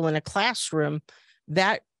 12 people in a classroom,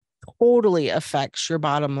 that totally affects your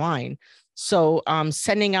bottom line. So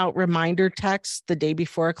sending out reminder texts the day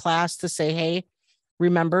before a class to say, hey,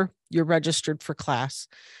 remember, you're registered for class.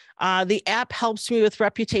 The app helps me with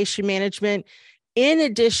reputation management in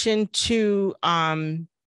addition to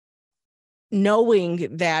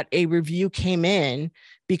knowing that a review came in,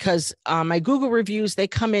 because my Google reviews, they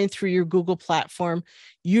come in through your Google platform.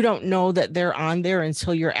 You don't know that they're on there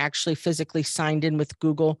until you're actually physically signed in with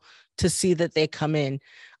Google to see that they come in.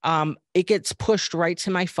 It gets pushed right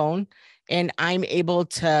to my phone, and I'm able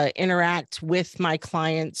to interact with my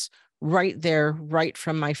clients right there, right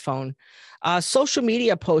from my phone. Social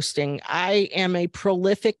media posting. I am a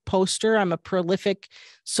prolific poster. I'm a prolific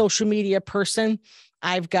social media person.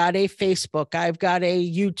 I've got a Facebook, I've got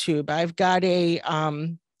a YouTube, I've got a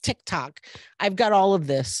TikTok. I've got all of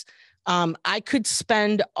this. I could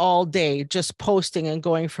spend all day just posting and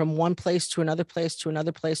going from one place to another place to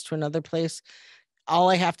another place to another place. All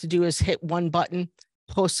I have to do is hit one button,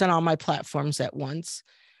 post on all my platforms at once.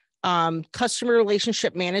 Customer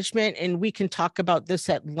relationship management, and we can talk about this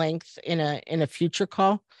at length in a future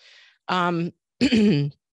call.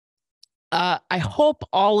 I hope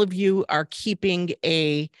all of you are keeping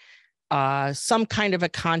a some kind of a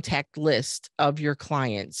contact list of your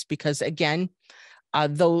clients, because again,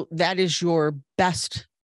 though that is your best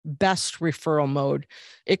referral mode,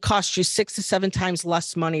 it costs you 6 to 7 times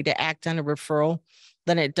less money to act on a referral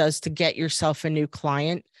than it does to get yourself a new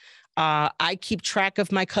client. I keep track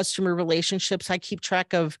of my customer relationships. I keep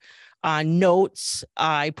track of notes.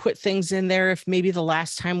 I put things in there. If maybe the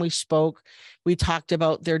last time we spoke, we talked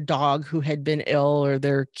about their dog who had been ill or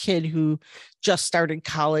their kid who just started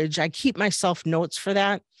college, I keep myself notes for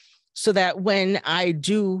that, so that when I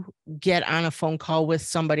do get on a phone call with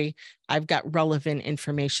somebody, I've got relevant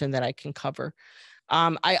information that I can cover.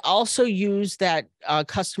 I also use that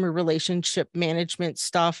customer relationship management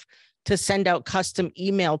stuff to send out custom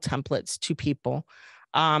email templates to people.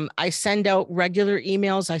 I send out regular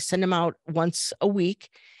emails. I send them out once a week,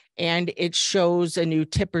 and it shows a new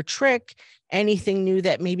tip or trick, anything new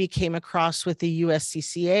that maybe came across with the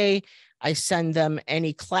USCCA. I send them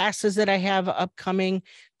any classes that I have upcoming,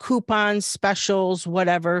 coupons, specials,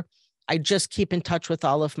 whatever. I just keep in touch with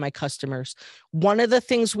all of my customers. One of the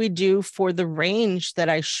things we do for the range that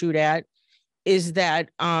I shoot at is that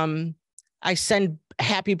I send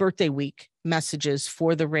happy birthday week messages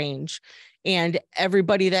for the range. And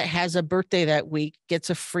everybody that has a birthday that week gets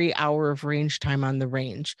a free hour of range time on the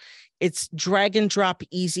range. It's drag and drop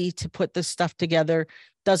easy to put this stuff together.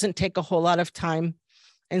 Doesn't take a whole lot of time.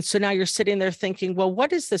 And so now you're sitting there thinking, well,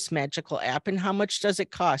 what is this magical app and how much does it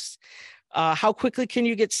cost? How quickly can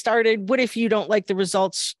you get started? What if you don't like the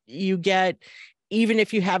results you get? Even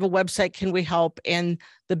if you have a website, can we help? And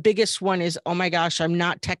the biggest one is, oh my gosh, I'm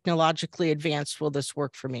not technologically advanced. Will this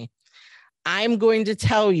work for me? I'm going to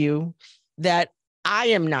tell you that I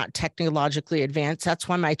am not technologically advanced. That's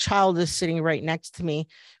why my child is sitting right next to me,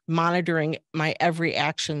 monitoring my every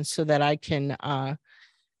action so that I can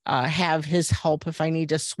have his help if I need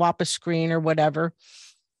to swap a screen or whatever.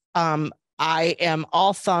 I am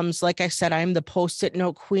all thumbs. Like I said, I'm the Post-it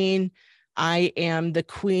note queen. I am the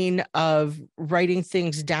queen of writing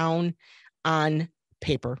things down on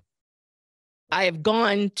paper. I have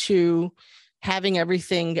gone to having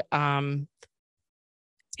everything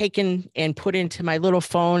taken and put into my little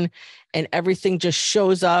phone, and everything just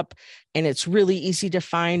shows up, and it's really easy to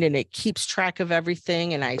find, and it keeps track of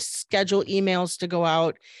everything. And I schedule emails to go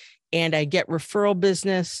out, and I get referral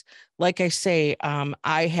business. Like I say,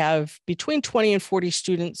 I have between 20 and 40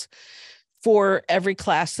 students for every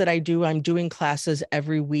class that I do. I'm doing classes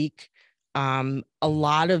every week. A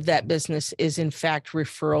lot of that business is in fact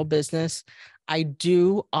referral business. I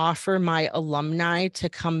do offer my alumni to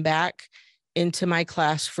come back into my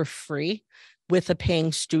class for free with a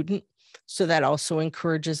paying student. So that also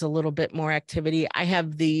encourages a little bit more activity. I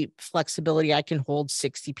have the flexibility. I can hold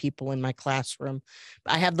 60 people in my classroom.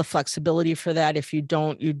 I have the flexibility for that. If you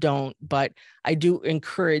don't, you don't. But I do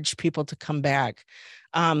encourage people to come back.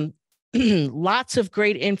 Lots of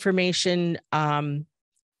great information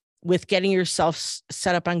with getting yourself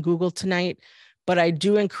set up on Google tonight. But I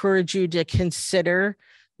do encourage you to consider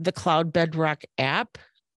the Cloud Bedrock app.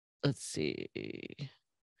 Let's see.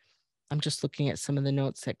 I'm just looking at some of the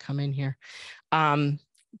notes that come in here.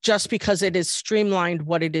 Just because it is streamlined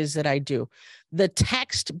what it is that I do. The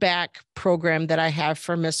text back program that I have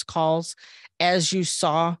for missed calls, as you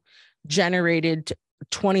saw, generated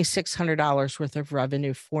 $2,600 worth of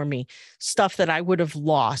revenue for me. Stuff that I would have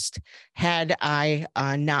lost had I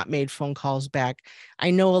not made phone calls back.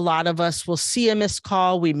 I know a lot of us will see a missed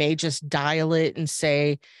call. We may just dial it and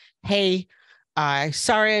say, hey,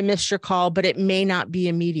 Sorry I missed your call, but it may not be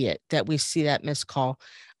immediate that we see that missed call.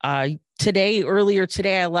 Earlier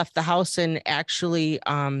today, I left the house and actually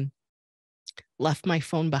left my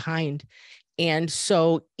phone behind. And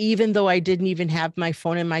so even though I didn't even have my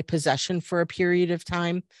phone in my possession for a period of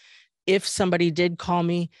time, if somebody did call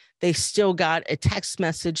me, they still got a text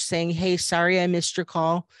message saying, hey, sorry, I missed your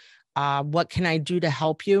call. What can I do to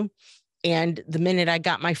help you? And the minute I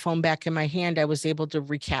got my phone back in my hand, I was able to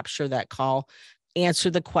recapture that call,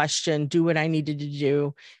 answer the question, do what I needed to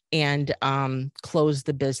do, and close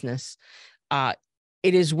the business. It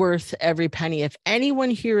is worth every penny. If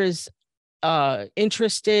anyone here is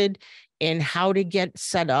interested in how to get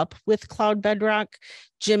set up with Cloud Bedrock,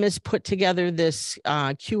 Jim has put together this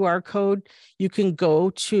QR code. You can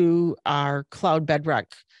go to our Cloud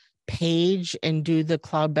Bedrock page and do the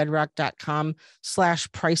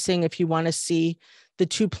cloudbedrock.com/pricing if you want to see the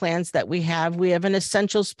two plans that we have. We have an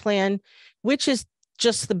essentials plan, which is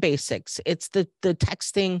just the basics. It's the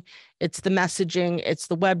texting, it's the messaging, it's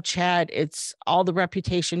the web chat, it's all the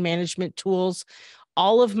reputation management tools.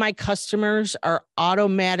 All of my customers are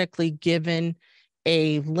automatically given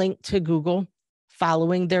a link to Google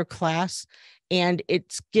following their class, and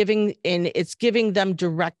it's giving them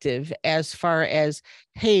directive as far as,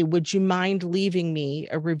 hey, would you mind leaving me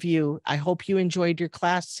a review? I hope you enjoyed your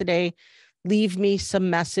class today. Leave me some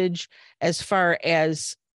message as far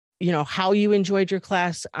as, you know, how you enjoyed your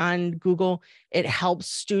class on Google. It helps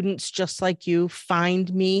students just like you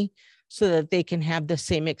find me so that they can have the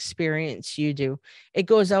same experience you do. It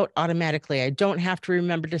goes out automatically. I don't have to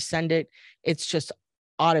remember to send it. It's just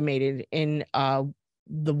automated in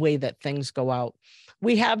the way that things go out.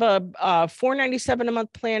 We have a $497 a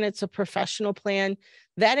month plan. It's a professional plan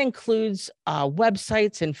that includes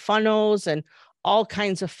websites and funnels and all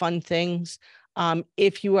kinds of fun things.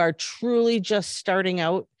 If you are truly just starting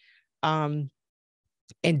out and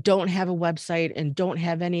don't have a website and don't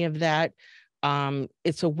have any of that,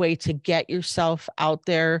 it's a way to get yourself out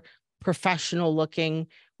there, professional looking,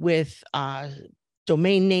 with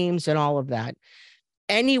domain names and all of that.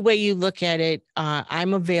 Any way you look at it,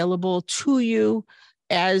 I'm available to you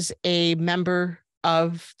as a member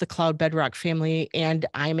of the Cloud Bedrock family, and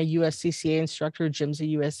I'm a USCCA instructor. Jim's a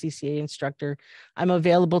USCCA instructor. I'm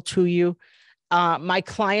available to you. My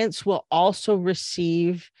clients will also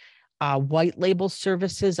receive white label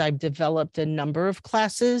services. I've developed a number of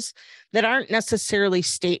classes that aren't necessarily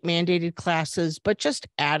state mandated classes, but just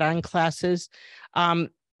add-on classes.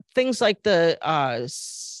 Things like the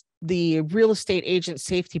real estate agent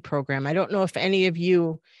safety program. I don't know if any of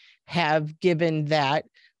you have given that,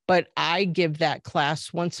 but I give that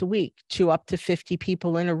class once a week to up to 50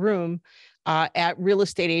 people in a room at real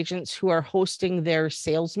estate agents who are hosting their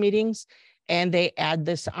sales meetings. And they add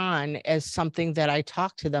this on as something that I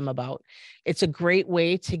talk to them about. It's a great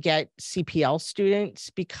way to get CPL students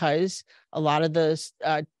because a lot of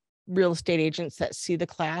the real estate agents that see the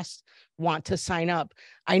class want to sign up.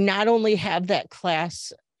 I not only have that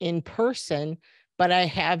class in person, but I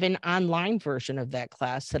have an online version of that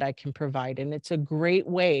class that I can provide. And it's a great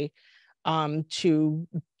way to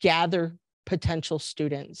gather potential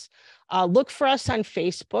students. Look for us on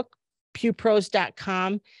Facebook.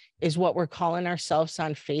 pewpros.com is what we're calling ourselves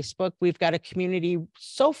on Facebook. We've got a community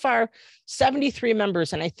so far, 73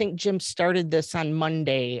 members. And I think Jim started this on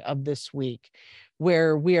Monday of this week,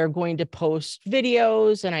 where we are going to post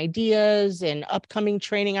videos and ideas and upcoming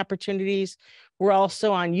training opportunities. We're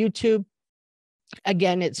also on YouTube.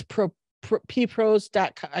 Again, it's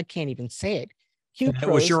pewpros.com. I can't even say it. That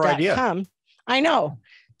was your idea. I know,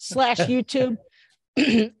 /YouTube.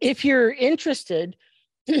 If you're interested,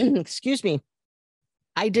 excuse me,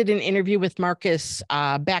 I did an interview with Marcus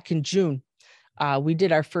back in June. We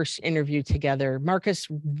did our first interview together. Marcus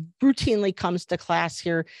routinely comes to class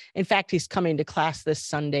here. In fact, he's coming to class this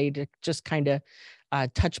Sunday to just kind of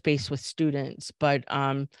touch base with students. But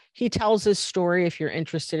he tells his story. If you're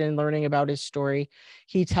interested in learning about his story,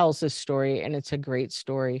 he tells his story, and it's a great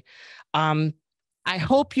story. I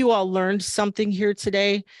hope you all learned something here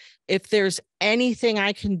today. If there's anything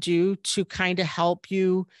I can do to kind of help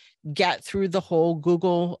you get through the whole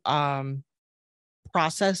Google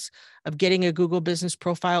process of getting a Google business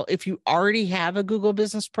profile, if you already have a Google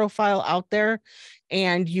business profile out there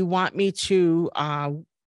and you want me to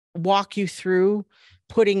walk you through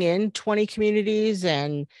putting in 20 communities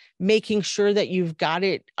and making sure that you've got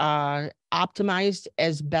it optimized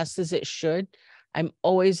as best as it should, I'm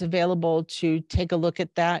always available to take a look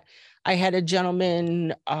at that. I had a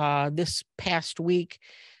gentleman this past week.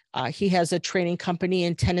 He has a training company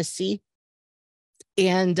in Tennessee.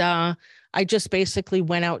 And I just basically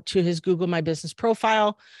went out to his Google My Business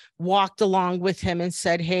profile, walked along with him and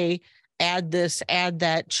said, hey, add this, add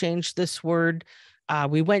that, change this word.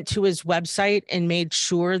 We went to his website and made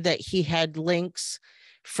sure that he had links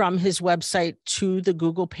from his website to the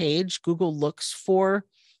Google page. Google looks for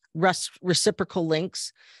reciprocal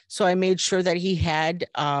links. So I made sure that he had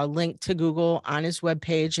a link to Google on his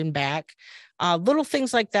webpage and back. Little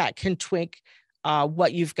things like that can tweak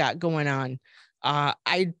what you've got going on.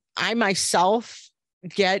 I myself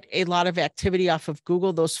get a lot of activity off of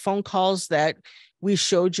Google. Those phone calls that we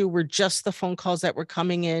showed you were just the phone calls that were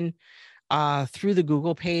coming in through the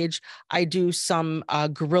Google page. I do some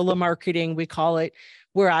guerrilla marketing, we call it,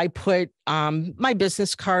 where I put my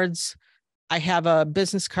business cards. I have a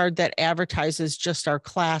business card that advertises just our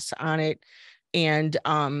class on it. And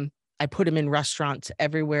I put them in restaurants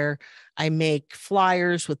everywhere. I make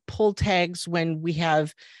flyers with pull tags when we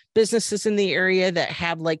have businesses in the area that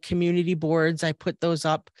have like community boards. I put those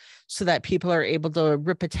up so that people are able to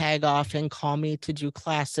rip a tag off and call me to do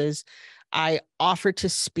classes. I offer to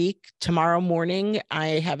speak tomorrow morning.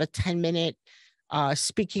 I have a 10-minute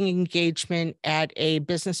speaking engagement at a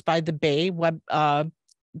Business by the Bay web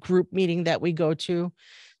group meeting that we go to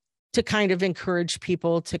kind of encourage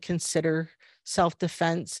people to consider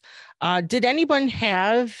self-defense. Did anyone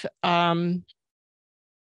have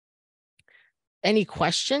any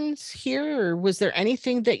questions here, or was there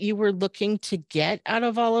anything that you were looking to get out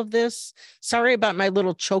of all of this? Sorry about my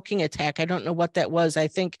little choking attack. I don't know what that was. I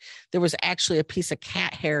think there was actually a piece of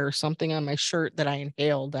cat hair or something on my shirt that I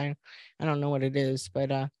inhaled. I don't know what it is, but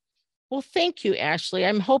well, thank you, Ashley.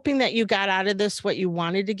 I'm hoping that you got out of this what you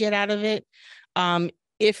wanted to get out of it.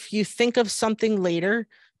 If you think of something later,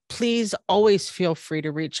 please always feel free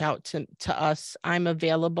to reach out to us. I'm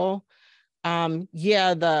available.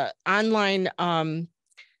 Yeah, the online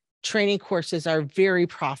training courses are very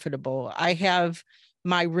profitable. I have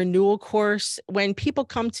my renewal course. When people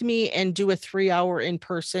come to me and do a 3-hour in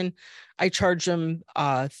person, I charge them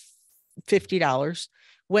 $50.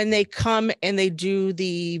 When they come and they do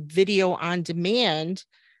the video on demand,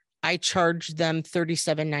 I charge them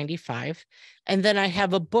 $37.95. And then I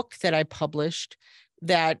have a book that I published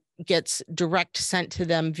that gets direct sent to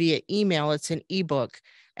them via email. It's an ebook,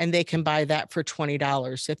 and they can buy that for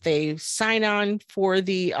 $20. If they sign on for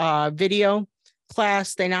the video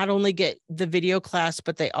class, they not only get the video class,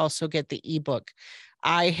 but they also get the ebook.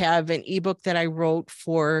 I have an ebook that I wrote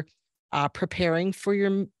for preparing for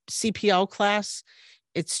your CPL class.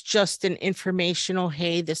 It's just an informational,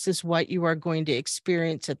 hey, this is what you are going to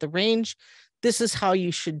experience at the range. This is how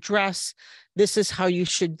you should dress. This is how you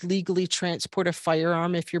should legally transport a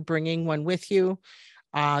firearm if you're bringing one with you.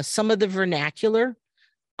 Some of the vernacular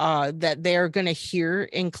that they're going to hear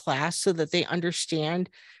in class so that they understand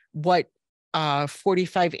what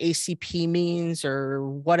 45 ACP means, or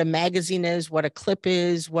what a magazine is, what a clip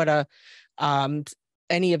is, what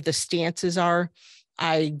any of the stances are.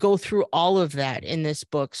 I go through all of that in this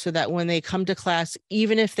book so that when they come to class,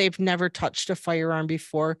 even if they've never touched a firearm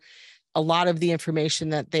before, a lot of the information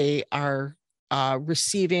that they are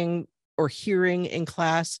receiving or hearing in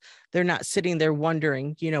class, they're not sitting there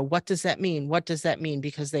wondering, what does that mean? What does that mean?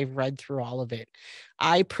 Because they've read through all of it.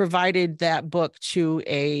 I provided that book to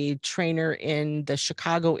a trainer in the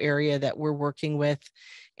Chicago area that we're working with,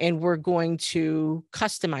 and we're going to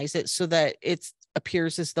customize it so that it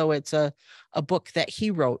appears as though it's a book that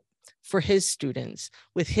he wrote for his students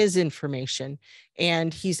with his information.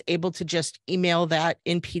 And he's able to just email that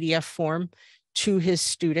in PDF form to his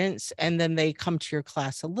students. And then they come to your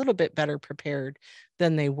class a little bit better prepared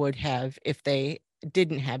than they would have if they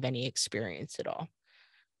didn't have any experience at all.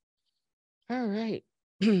 All right.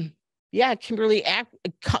 Yeah, Kimberly,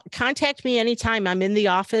 contact me anytime. I'm in the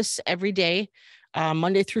office every day,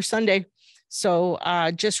 Monday through Sunday. So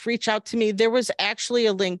just reach out to me. There was actually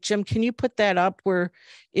a link. Jim, can you put that up where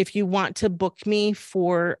if you want to book me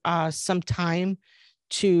for some time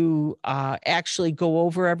to actually go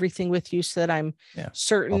over everything with you so that I'm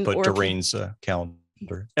certain. I'll put Doreen's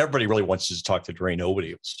calendar. Everybody really wants to talk to Doreen. Nobody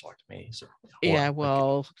wants to talk to me. So, yeah,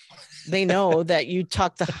 well, they know that you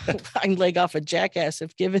talk the hind leg off a jackass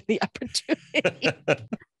if given the opportunity.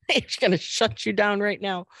 They're going to shut you down right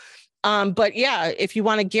now. But yeah, if you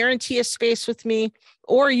want to guarantee a space with me,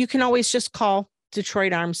 or you can always just call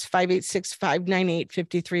Detroit Arms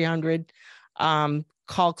 586-598-5300.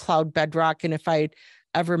 Call Cloud Bedrock. And if I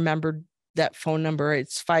ever remembered that phone number,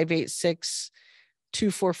 it's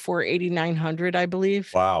 586-244-8900, I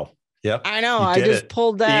believe. Wow. Yep. I know. I just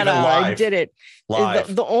pulled that out. I did it.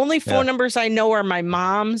 Live. The only phone numbers I know are my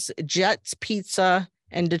mom's, Jet's Pizza,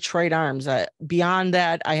 and Detroit Arms. Beyond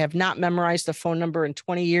that, I have not memorized a phone number in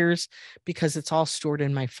 20 years because it's all stored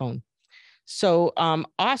in my phone. So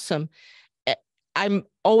awesome. I'm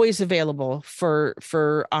always available for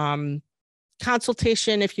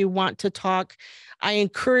consultation if you want to talk. I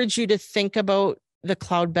encourage you to think about the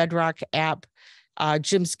Cloud Bedrock app.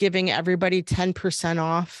 Jim's giving everybody 10%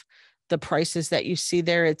 off the prices that you see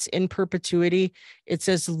there. It's in perpetuity. It's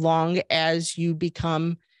as long as you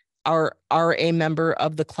are a member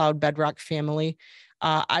of the Cloud Bedrock family.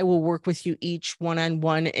 I will work with you each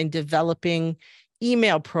one-on-one in developing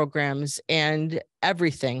email programs and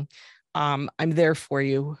everything. I'm there for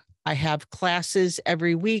you. I have classes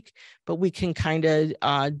every week, but we can kind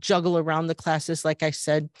of juggle around the classes. Like I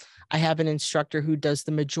said, I have an instructor who does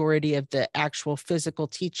the majority of the actual physical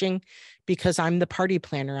teaching because I'm the party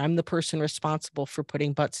planner. I'm the person responsible for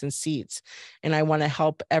putting butts in seats. And I want to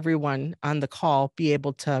help everyone on the call be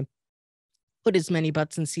able to put as many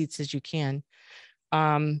butts in seats as you can.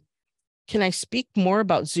 Can I speak more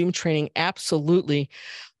about Zoom training? Absolutely.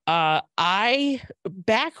 Back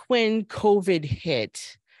when COVID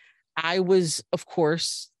hit, of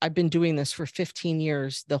course, I've been doing this for 15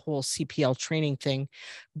 years, the whole CPL training thing,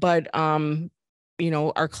 but,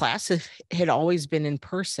 our classes had always been in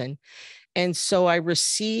person. And so I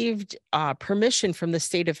received permission from the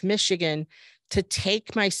state of Michigan to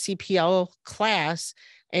take my CPL class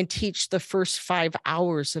and teach the first 5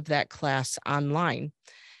 hours of that class online.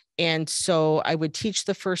 And so I would teach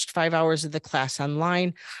the first 5 hours of the class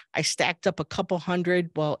online. I stacked up a couple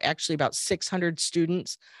hundred, well, actually about 600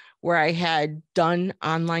 students where I had done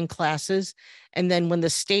online classes. And then when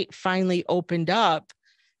the state finally opened up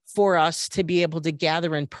for us to be able to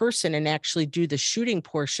gather in person and actually do the shooting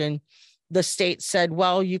portion, the state said,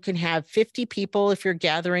 well, you can have 50 people if you're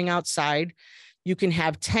gathering outside. You can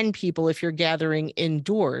have 10 people if you're gathering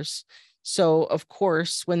indoors. So, of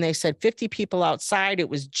course, when they said 50 people outside, it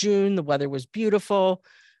was June, the weather was beautiful.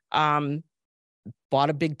 Bought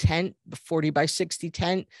a big tent, 40 by 60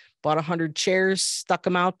 tent, bought 100 chairs, stuck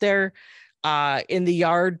them out there in the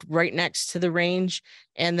yard right next to the range.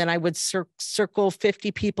 And then I would circle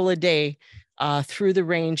 50 people a day through the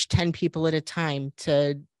range, 10 people at a time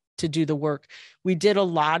to do the work. We did a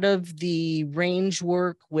lot of the range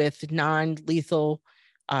work with non-lethal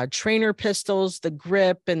trainer pistols, the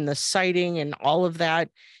grip and the sighting and all of that.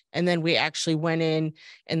 And then we actually went in,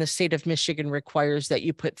 and the state of Michigan requires that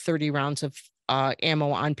you put 30 rounds of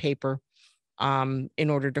ammo on paper in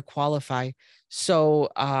order to qualify. So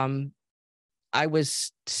I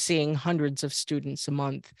was seeing hundreds of students a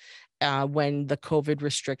month when the COVID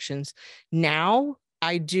restrictions. Now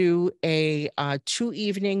I do a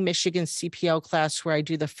 2-evening Michigan CPL class where I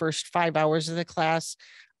do the first 5 hours of the class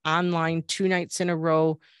online 2 nights in a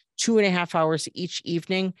row, 2.5 hours each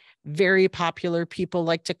evening. Very popular. People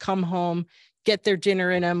like to come home, get their dinner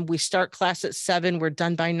in them. We start class at 7. We're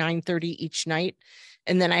done by 9:30 each night.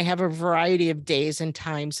 And then I have a variety of days and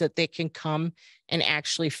times that they can come and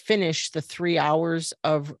actually finish the 3 hours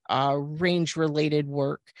of range related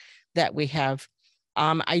work that we have.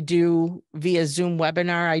 I do via Zoom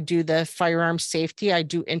webinar. I do the firearm safety. I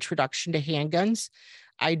do introduction to handguns.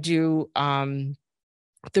 I do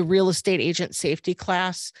the real estate agent safety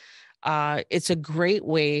class. It's a great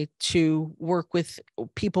way to work with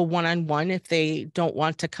people one-on-one if they don't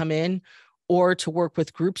want to come in, or to work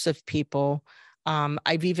with groups of people.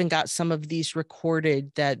 I've even got some of these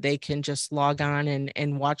recorded that they can just log on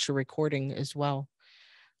and watch a recording as well.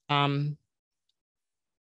 Appointment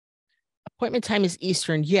time is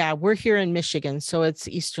Eastern. Yeah, we're here in Michigan, so it's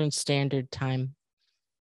Eastern Standard Time.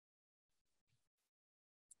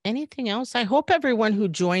 Anything else? I hope everyone who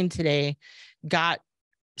joined today got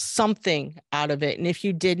something out of it. And if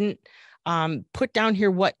you didn't, put down here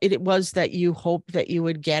what it was that you hope that you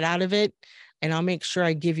would get out of it. And I'll make sure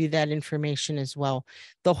I give you that information as well.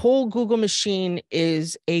 The whole Google machine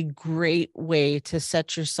is a great way to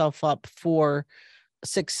set yourself up for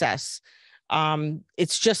success.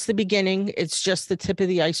 It's just the beginning. It's just the tip of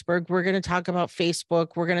the iceberg. We're going to talk about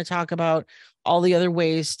Facebook. We're going to talk about all the other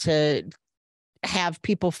ways to have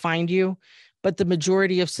people find you, but the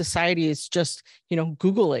majority of society is just,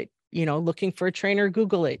 Google it, looking for a trainer,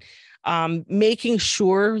 Google it. Making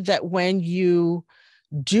sure that when you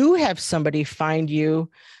do have somebody find you,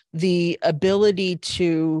 the ability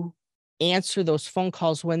to answer those phone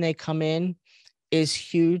calls when they come in is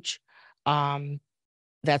huge.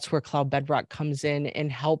 That's where Cloud Bedrock comes in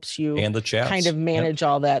and helps you, and the chats, kind of manage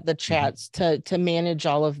all that, the chats, to manage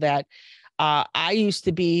all of that. I used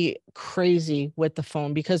to be crazy with the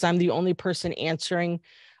phone because I'm the only person answering.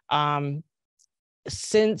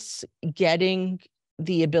 Since getting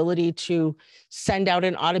the ability to send out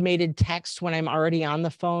an automated text when I'm already on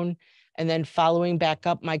the phone, and then following back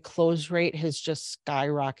up, my close rate has just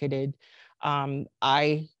skyrocketed.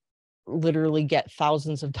 I literally get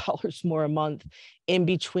thousands of dollars more a month in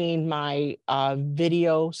between my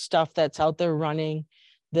video stuff that's out there running,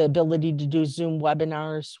 the ability to do Zoom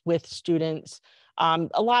webinars with students.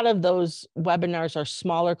 A lot of those webinars are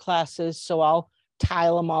smaller classes, so I'll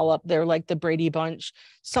tile them all up there like the Brady Bunch.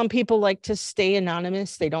 Some people like to stay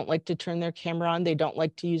anonymous. They don't like to turn their camera on. They don't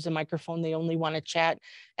like to use a microphone. They only want to chat,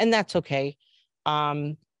 and that's okay.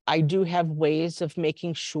 I do have ways of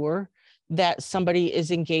making sure that somebody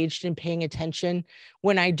is engaged and paying attention.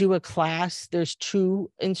 When I do a class, there's 2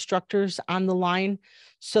 instructors on the line,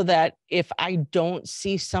 so that if I don't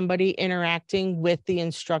see somebody interacting with the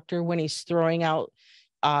instructor when he's throwing out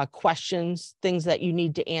questions, things that you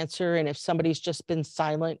need to answer, and if somebody's just been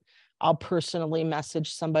silent, I'll personally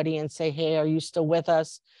message somebody and say, hey, are you still with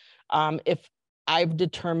us? If I've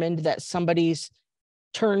determined that somebody's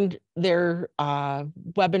turned their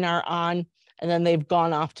webinar on and then they've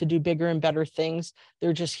gone off to do bigger and better things,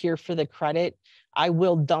 they're just here for the credit, I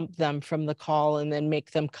will dump them from the call and then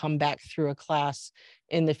make them come back through a class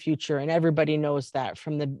in the future. And everybody knows that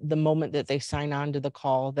from the moment that they sign on to the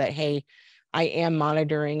call, that, hey, I am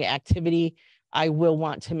monitoring activity. I will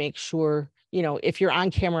want to make sure, you know, if you're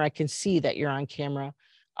on camera, I can see that you're on camera.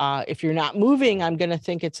 If you're not moving, I'm going to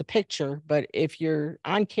think it's a picture. But if you're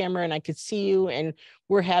on camera and I could see you and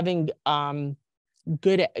we're having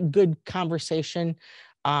good conversation,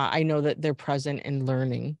 I know that they're present and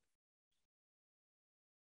learning.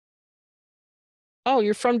 Oh,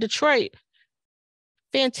 you're from Detroit.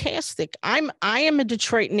 Fantastic. I am a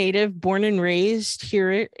Detroit native, born and raised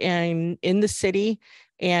here and in the city,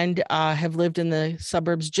 and have lived in the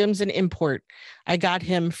suburbs. Jim's an import. I got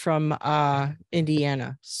him from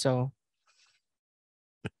Indiana. So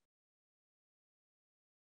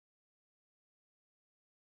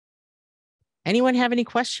anyone have any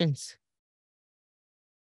questions?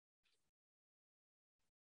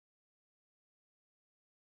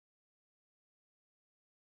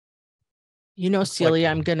 You know, Celia,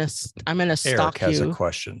 I'm gonna stalk Eric has you. a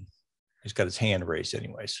question. He's got his hand raised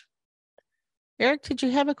anyways. Eric, did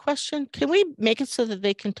you have a question? Can we make it so that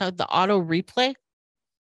they can talk the auto replay?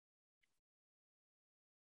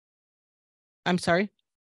 I'm sorry?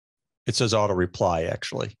 It says auto reply,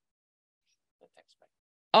 actually.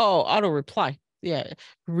 Oh, auto reply. Yeah,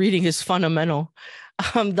 reading is fundamental.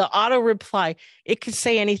 The auto reply, it can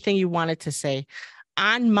say anything you want it to say.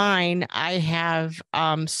 On mine, I have,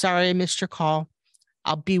 sorry, I missed your call.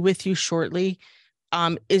 I'll be with you shortly.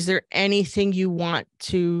 Is there anything you want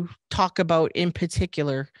to talk about in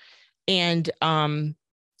particular? And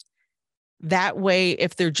that way,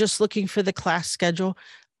 if they're just looking for the class schedule,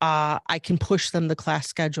 I can push them the class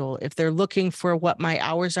schedule. If they're looking for what my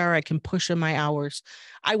hours are, I can push them my hours.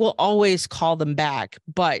 I will always call them back,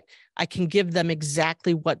 but I can give them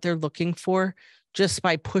exactly what they're looking for just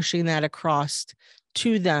by pushing that across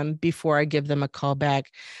to them before I give them a call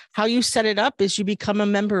back. How you set it up is you become a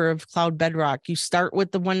member of Cloud Bedrock. You start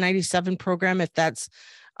with the 197 program if that's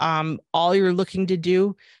all you're looking to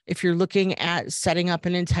do. If you're looking at setting up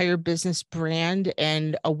an entire business brand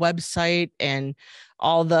and a website and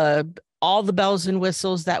all the bells and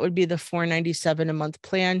whistles, that would be the $497 a month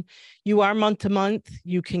plan. You are month to month.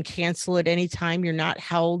 You can cancel at any time. You're not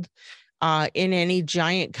held in any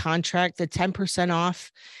giant contract. The 10%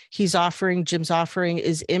 off Jim's offering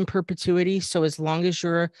is in perpetuity. So as long as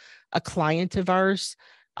you're a client of ours,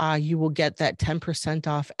 you will get that 10%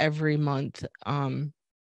 off every month,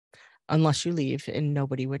 unless you leave, and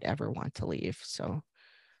nobody would ever want to leave. So.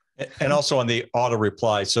 And also on the auto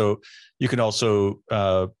reply, so you can also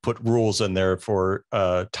put rules in there for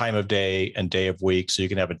time of day and day of week. So you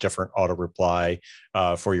can have a different auto reply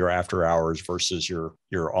for your after hours versus your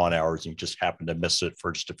on hours. And you just happen to miss it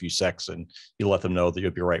for just a few seconds, and you let them know that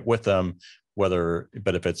you'll be right with them. But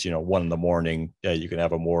if it's 1 a.m, you can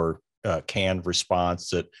have a more canned response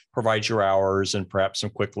that provides your hours and perhaps some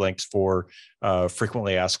quick links for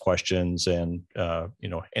frequently asked questions, and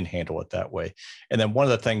and handle it that way. And then one of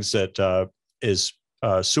the things that is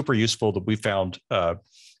super useful that we found,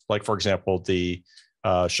 like for example, the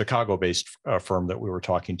Chicago-based firm that we were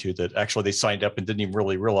talking to, that actually they signed up and didn't even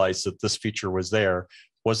really realize that this feature was there,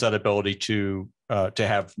 was that ability to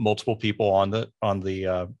have multiple people on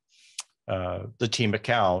the team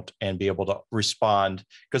account and be able to respond,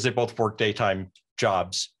 because they both work daytime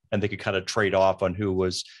jobs, and they could kind of trade off on who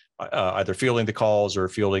was either fielding the calls or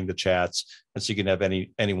fielding the chats. And so you can have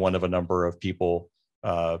any one of a number of people,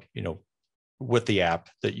 with the app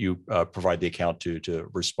that you provide the account to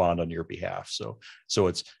respond on your behalf. So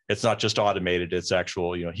it's not just automated; it's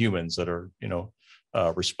actual humans that are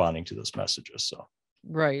responding to those messages. So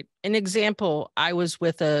Right. An example: I was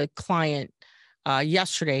with a client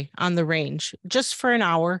yesterday on the range just for an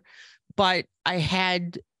hour, but I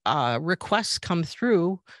had requests come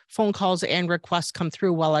through, phone calls and requests come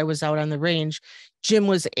through while I was out on the range. Jim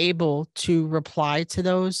was able to reply to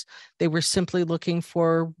those. They were simply looking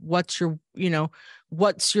for what's your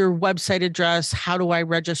website address? How do I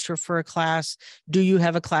register for a class? Do you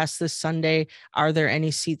have a class this Sunday? Are there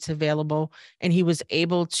any seats available? And he was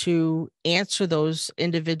able to answer those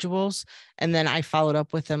individuals. And then I followed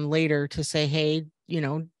up with them later to say, hey,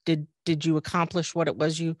 did you accomplish what it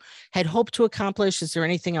was you had hoped to accomplish? Is there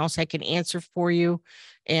anything else I can answer for you?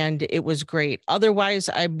 And it was great. Otherwise,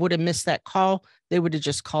 I would have missed that call. They would have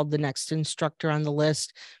just called the next instructor on the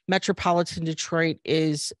list. Metropolitan Detroit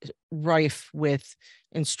is rife with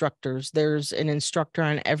instructors. There's an instructor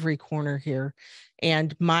on every corner here.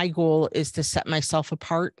 And my goal is to set myself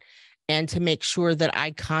apart and to make sure that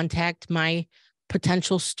I contact my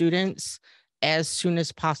potential students as soon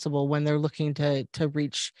as possible when they're looking to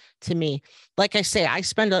reach to me. Like I say, I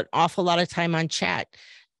spend an awful lot of time on chat.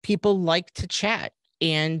 People like to chat.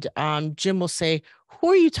 And Jim will say, who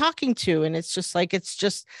are you talking to? And it's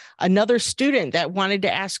just another student that wanted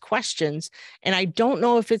to ask questions. And I don't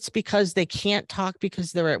know if it's because they can't talk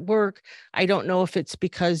because they're at work. I don't know if it's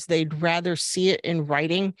because they'd rather see it in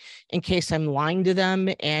writing in case I'm lying to them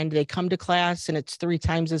and they come to class and it's 3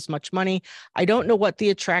 times as much money. I don't know what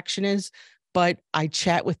the attraction is, but I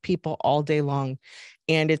chat with people all day long,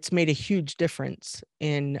 and it's made a huge difference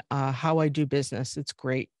in how I do business. It's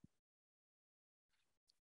great.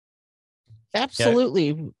 Absolutely.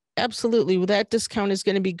 Yeah. Absolutely. Well, that discount is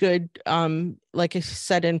going to be good. Like I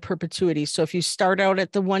said, in perpetuity. So if you start out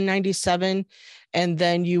at the 197 and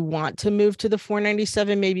then you want to move to the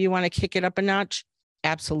 497, maybe you want to kick it up a notch.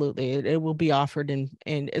 Absolutely. It will be offered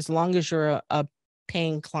in as long as you're a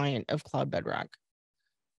paying client of Cloud Bedrock.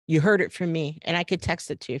 You heard it from me, and I could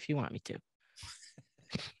text it to you if you want me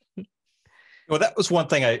to. Well, that was one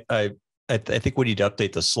thing I think we need to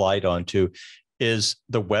update the slide on too, is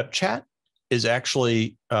the web chat is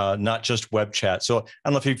actually not just web chat. So I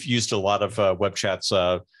don't know if you've used a lot of web chats,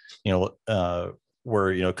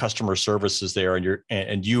 where customer service is there,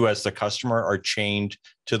 and you as the customer are chained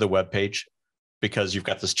to the web page because you've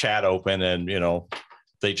got this chat open, and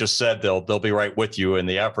they just said they'll be right with you, and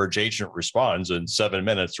the average agent responds in 7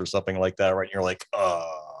 minutes or something like that, right? And you're like,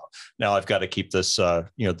 now I've got to keep this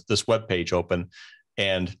this web page open.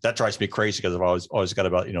 And that drives me crazy because I've always got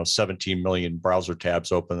about 17 million browser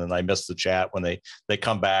tabs open, and I miss the chat when they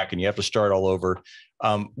come back, and you have to start all over.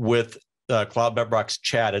 With Cloud Bedrock's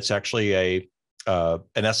chat, it's actually an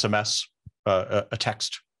SMS, a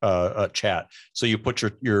text chat. So you put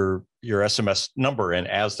your SMS number in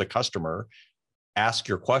as the customer, ask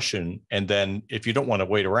your question, and then if you don't want to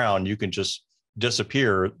wait around, you can just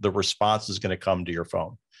disappear. The response is going to come to your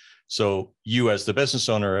phone. So you as the business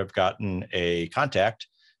owner have gotten a contact,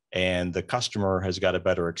 and the customer has got a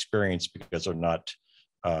better experience because they're not,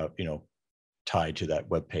 tied to that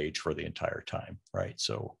web page for the entire time, right?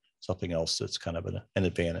 So something else that's kind of an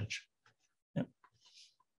advantage. Yep.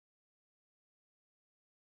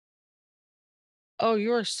 Oh,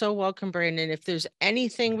 you are so welcome, Brandon. If there's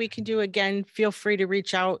anything we can do, again, feel free to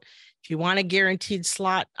reach out. If you want a guaranteed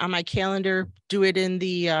slot on my calendar, do it in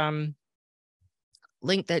the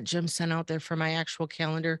link that Jim sent out there for my actual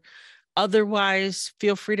calendar. Otherwise,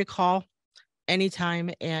 feel free to call anytime.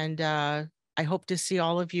 And I hope to see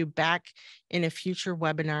all of you back in a future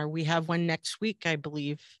webinar. We have one next week, I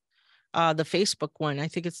believe, the Facebook one. I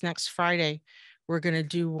think it's next Friday. We're going to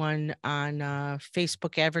do one on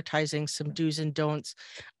Facebook advertising, some do's and don'ts.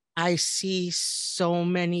 I see so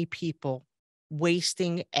many people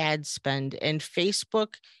wasting ad spend, and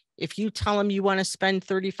Facebook, if you tell them you want to spend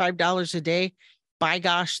 $35 a day, by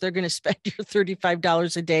gosh, they're going to spend your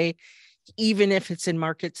 $35 a day, even if it's in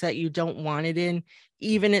markets that you don't want it in,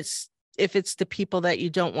 even if it's the people that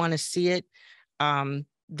you don't want to see it,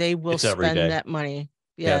 they will spend that money.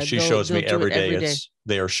 Yeah, she shows me every day.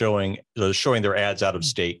 They're showing their ads out of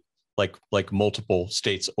state, like multiple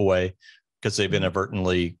states away, because they've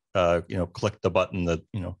inadvertently clicked the button that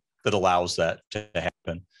that allows that to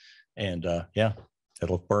happen. And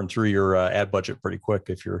it'll burn through your ad budget pretty quick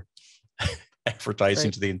if you're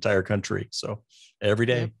advertising to the entire country. So every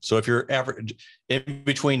day. Yep. So if you're in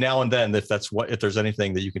between now and then, if there's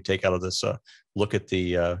anything that you can take out of this, look at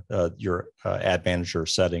the your ad manager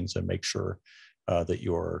settings and make sure that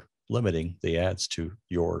you're limiting the ads to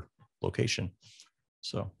your location.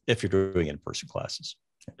 So if you're doing in-person classes.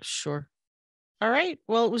 Sure. All right.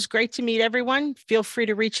 Well, it was great to meet everyone. Feel free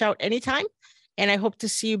to reach out anytime. And I hope to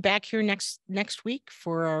see you back here next week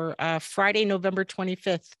for our Friday, November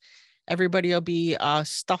 25th. Everybody will be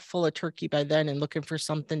stuffed full of turkey by then and looking for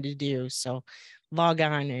something to do. So log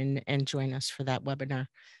on and join us for that webinar.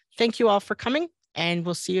 Thank you all for coming, and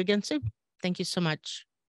we'll see you again soon. Thank you so much.